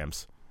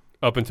Holograms.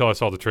 Up until I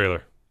saw the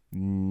trailer.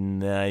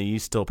 Nah, you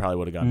still probably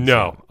would have gone.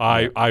 No,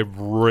 I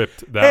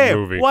ripped that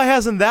movie. Why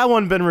hasn't that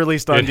one been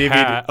released on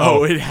DVD?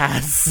 It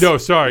has. No,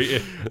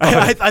 sorry.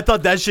 I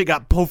thought that shit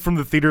got pulled from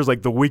the theaters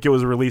like the week it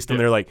was released, and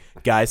they're like,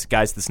 guys,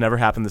 this never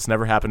happened. This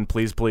never happened.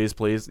 Please.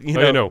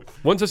 You know?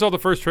 Once I saw the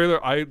first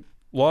trailer, I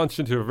launched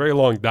into a very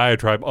long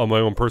diatribe on my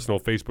own personal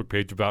Facebook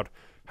page about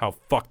how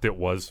fucked it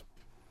was.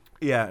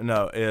 Yeah,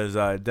 no, it is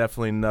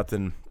definitely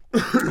nothing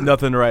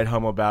to write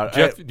home about.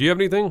 Jeff, do you have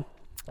anything?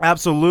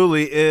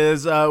 Absolutely.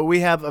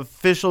 We have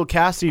official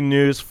casting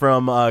news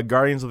from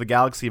Guardians of the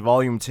Galaxy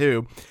Volume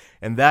 2,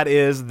 and that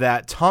is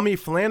that Tommy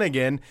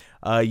Flanagan,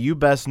 you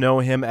best know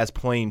him as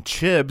playing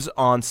Chibs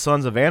on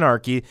Sons of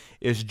Anarchy,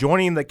 is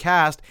joining the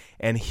cast,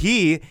 and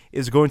he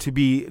is going to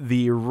be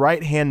the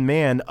right-hand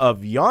man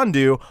of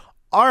Yondu,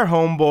 our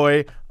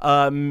homeboy,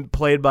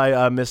 played by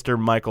Mr.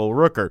 Michael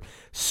Rooker.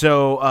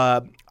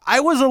 So I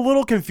was a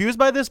little confused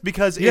by this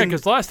because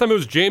last time it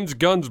was James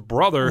Gunn's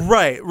brother.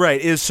 Right.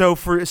 Maybe he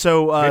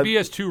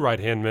has two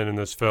right-hand men in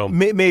this film.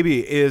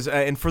 Maybe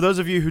and for those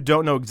of you who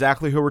don't know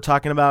exactly who we're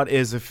talking about,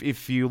 is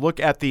if you look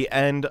at the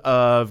end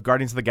of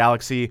Guardians of the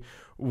Galaxy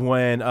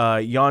when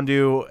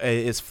Yondu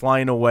is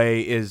flying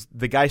away, is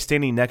the guy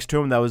standing next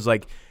to him that was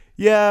like,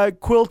 yeah,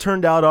 Quill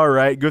turned out all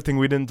right. Good thing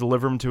we didn't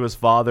deliver him to his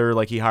father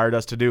like he hired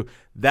us to do.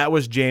 That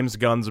was James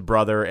Gunn's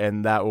brother,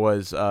 and that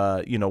was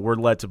we're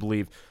led to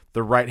believe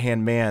the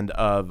right-hand man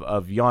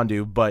of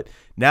Yondu. But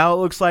now it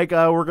looks like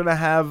we're going to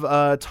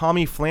have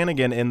Tommy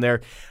Flanagan in there.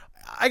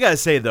 I got to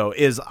say, though,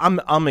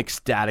 I'm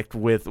ecstatic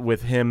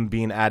with him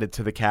being added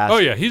to the cast. Oh,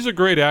 yeah. He's a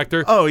great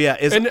actor. Oh, yeah.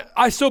 And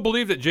I still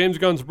believe that James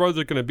Gunn's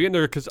brother is going to be in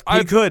there because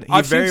I've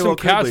seen some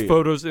cast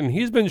photos, and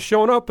he's been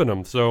showing up in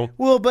them. So.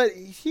 Well, but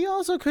he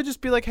also could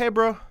just be like, hey,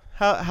 bro,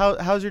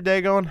 how's your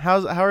day going?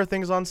 How are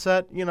things on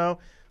set?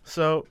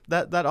 So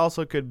that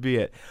also could be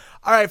it.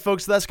 All right,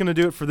 folks, that's going to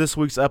do it for this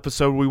week's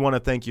episode. We want to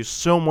thank you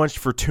so much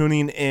for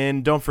tuning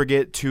in. Don't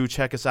forget to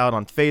check us out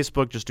on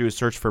Facebook. Just do a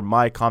search for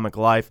My Comic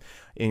Life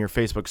in your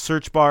Facebook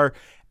search bar.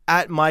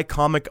 At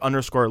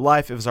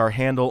MyComic_Life is our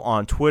handle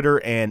on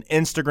Twitter and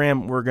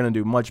Instagram. We're going to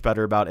do much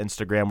better about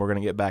Instagram. We're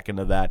going to get back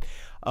into that.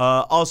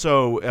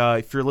 Also,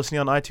 if you're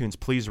listening on iTunes,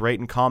 please rate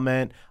and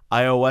comment.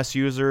 iOS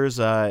users,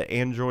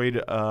 Android,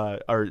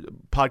 or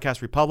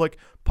Podcast Republic,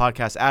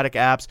 Podcast Addict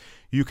apps.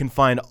 You can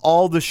find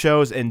all the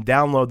shows and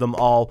download them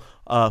all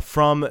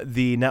from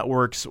the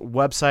network's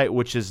website,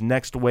 which is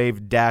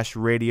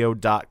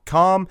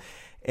nextwave-radio.com.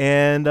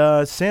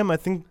 And Sam, I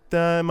think,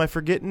 am I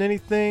forgetting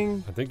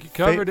anything? I think you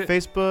covered it.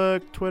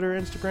 Facebook, Twitter,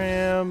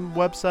 Instagram,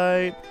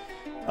 website.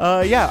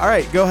 Yeah, all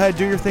right. Go ahead,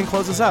 do your thing.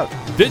 Close us out.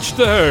 Ditch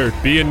the herd.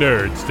 Be a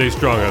nerd. Stay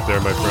strong out there,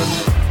 my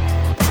friends.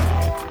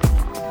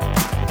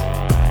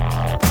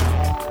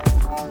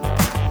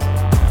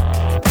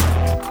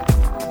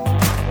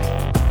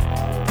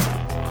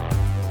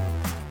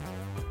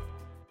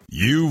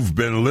 You've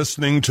been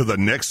listening to the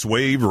Next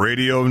Wave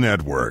Radio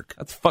Network.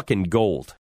 That's fucking gold.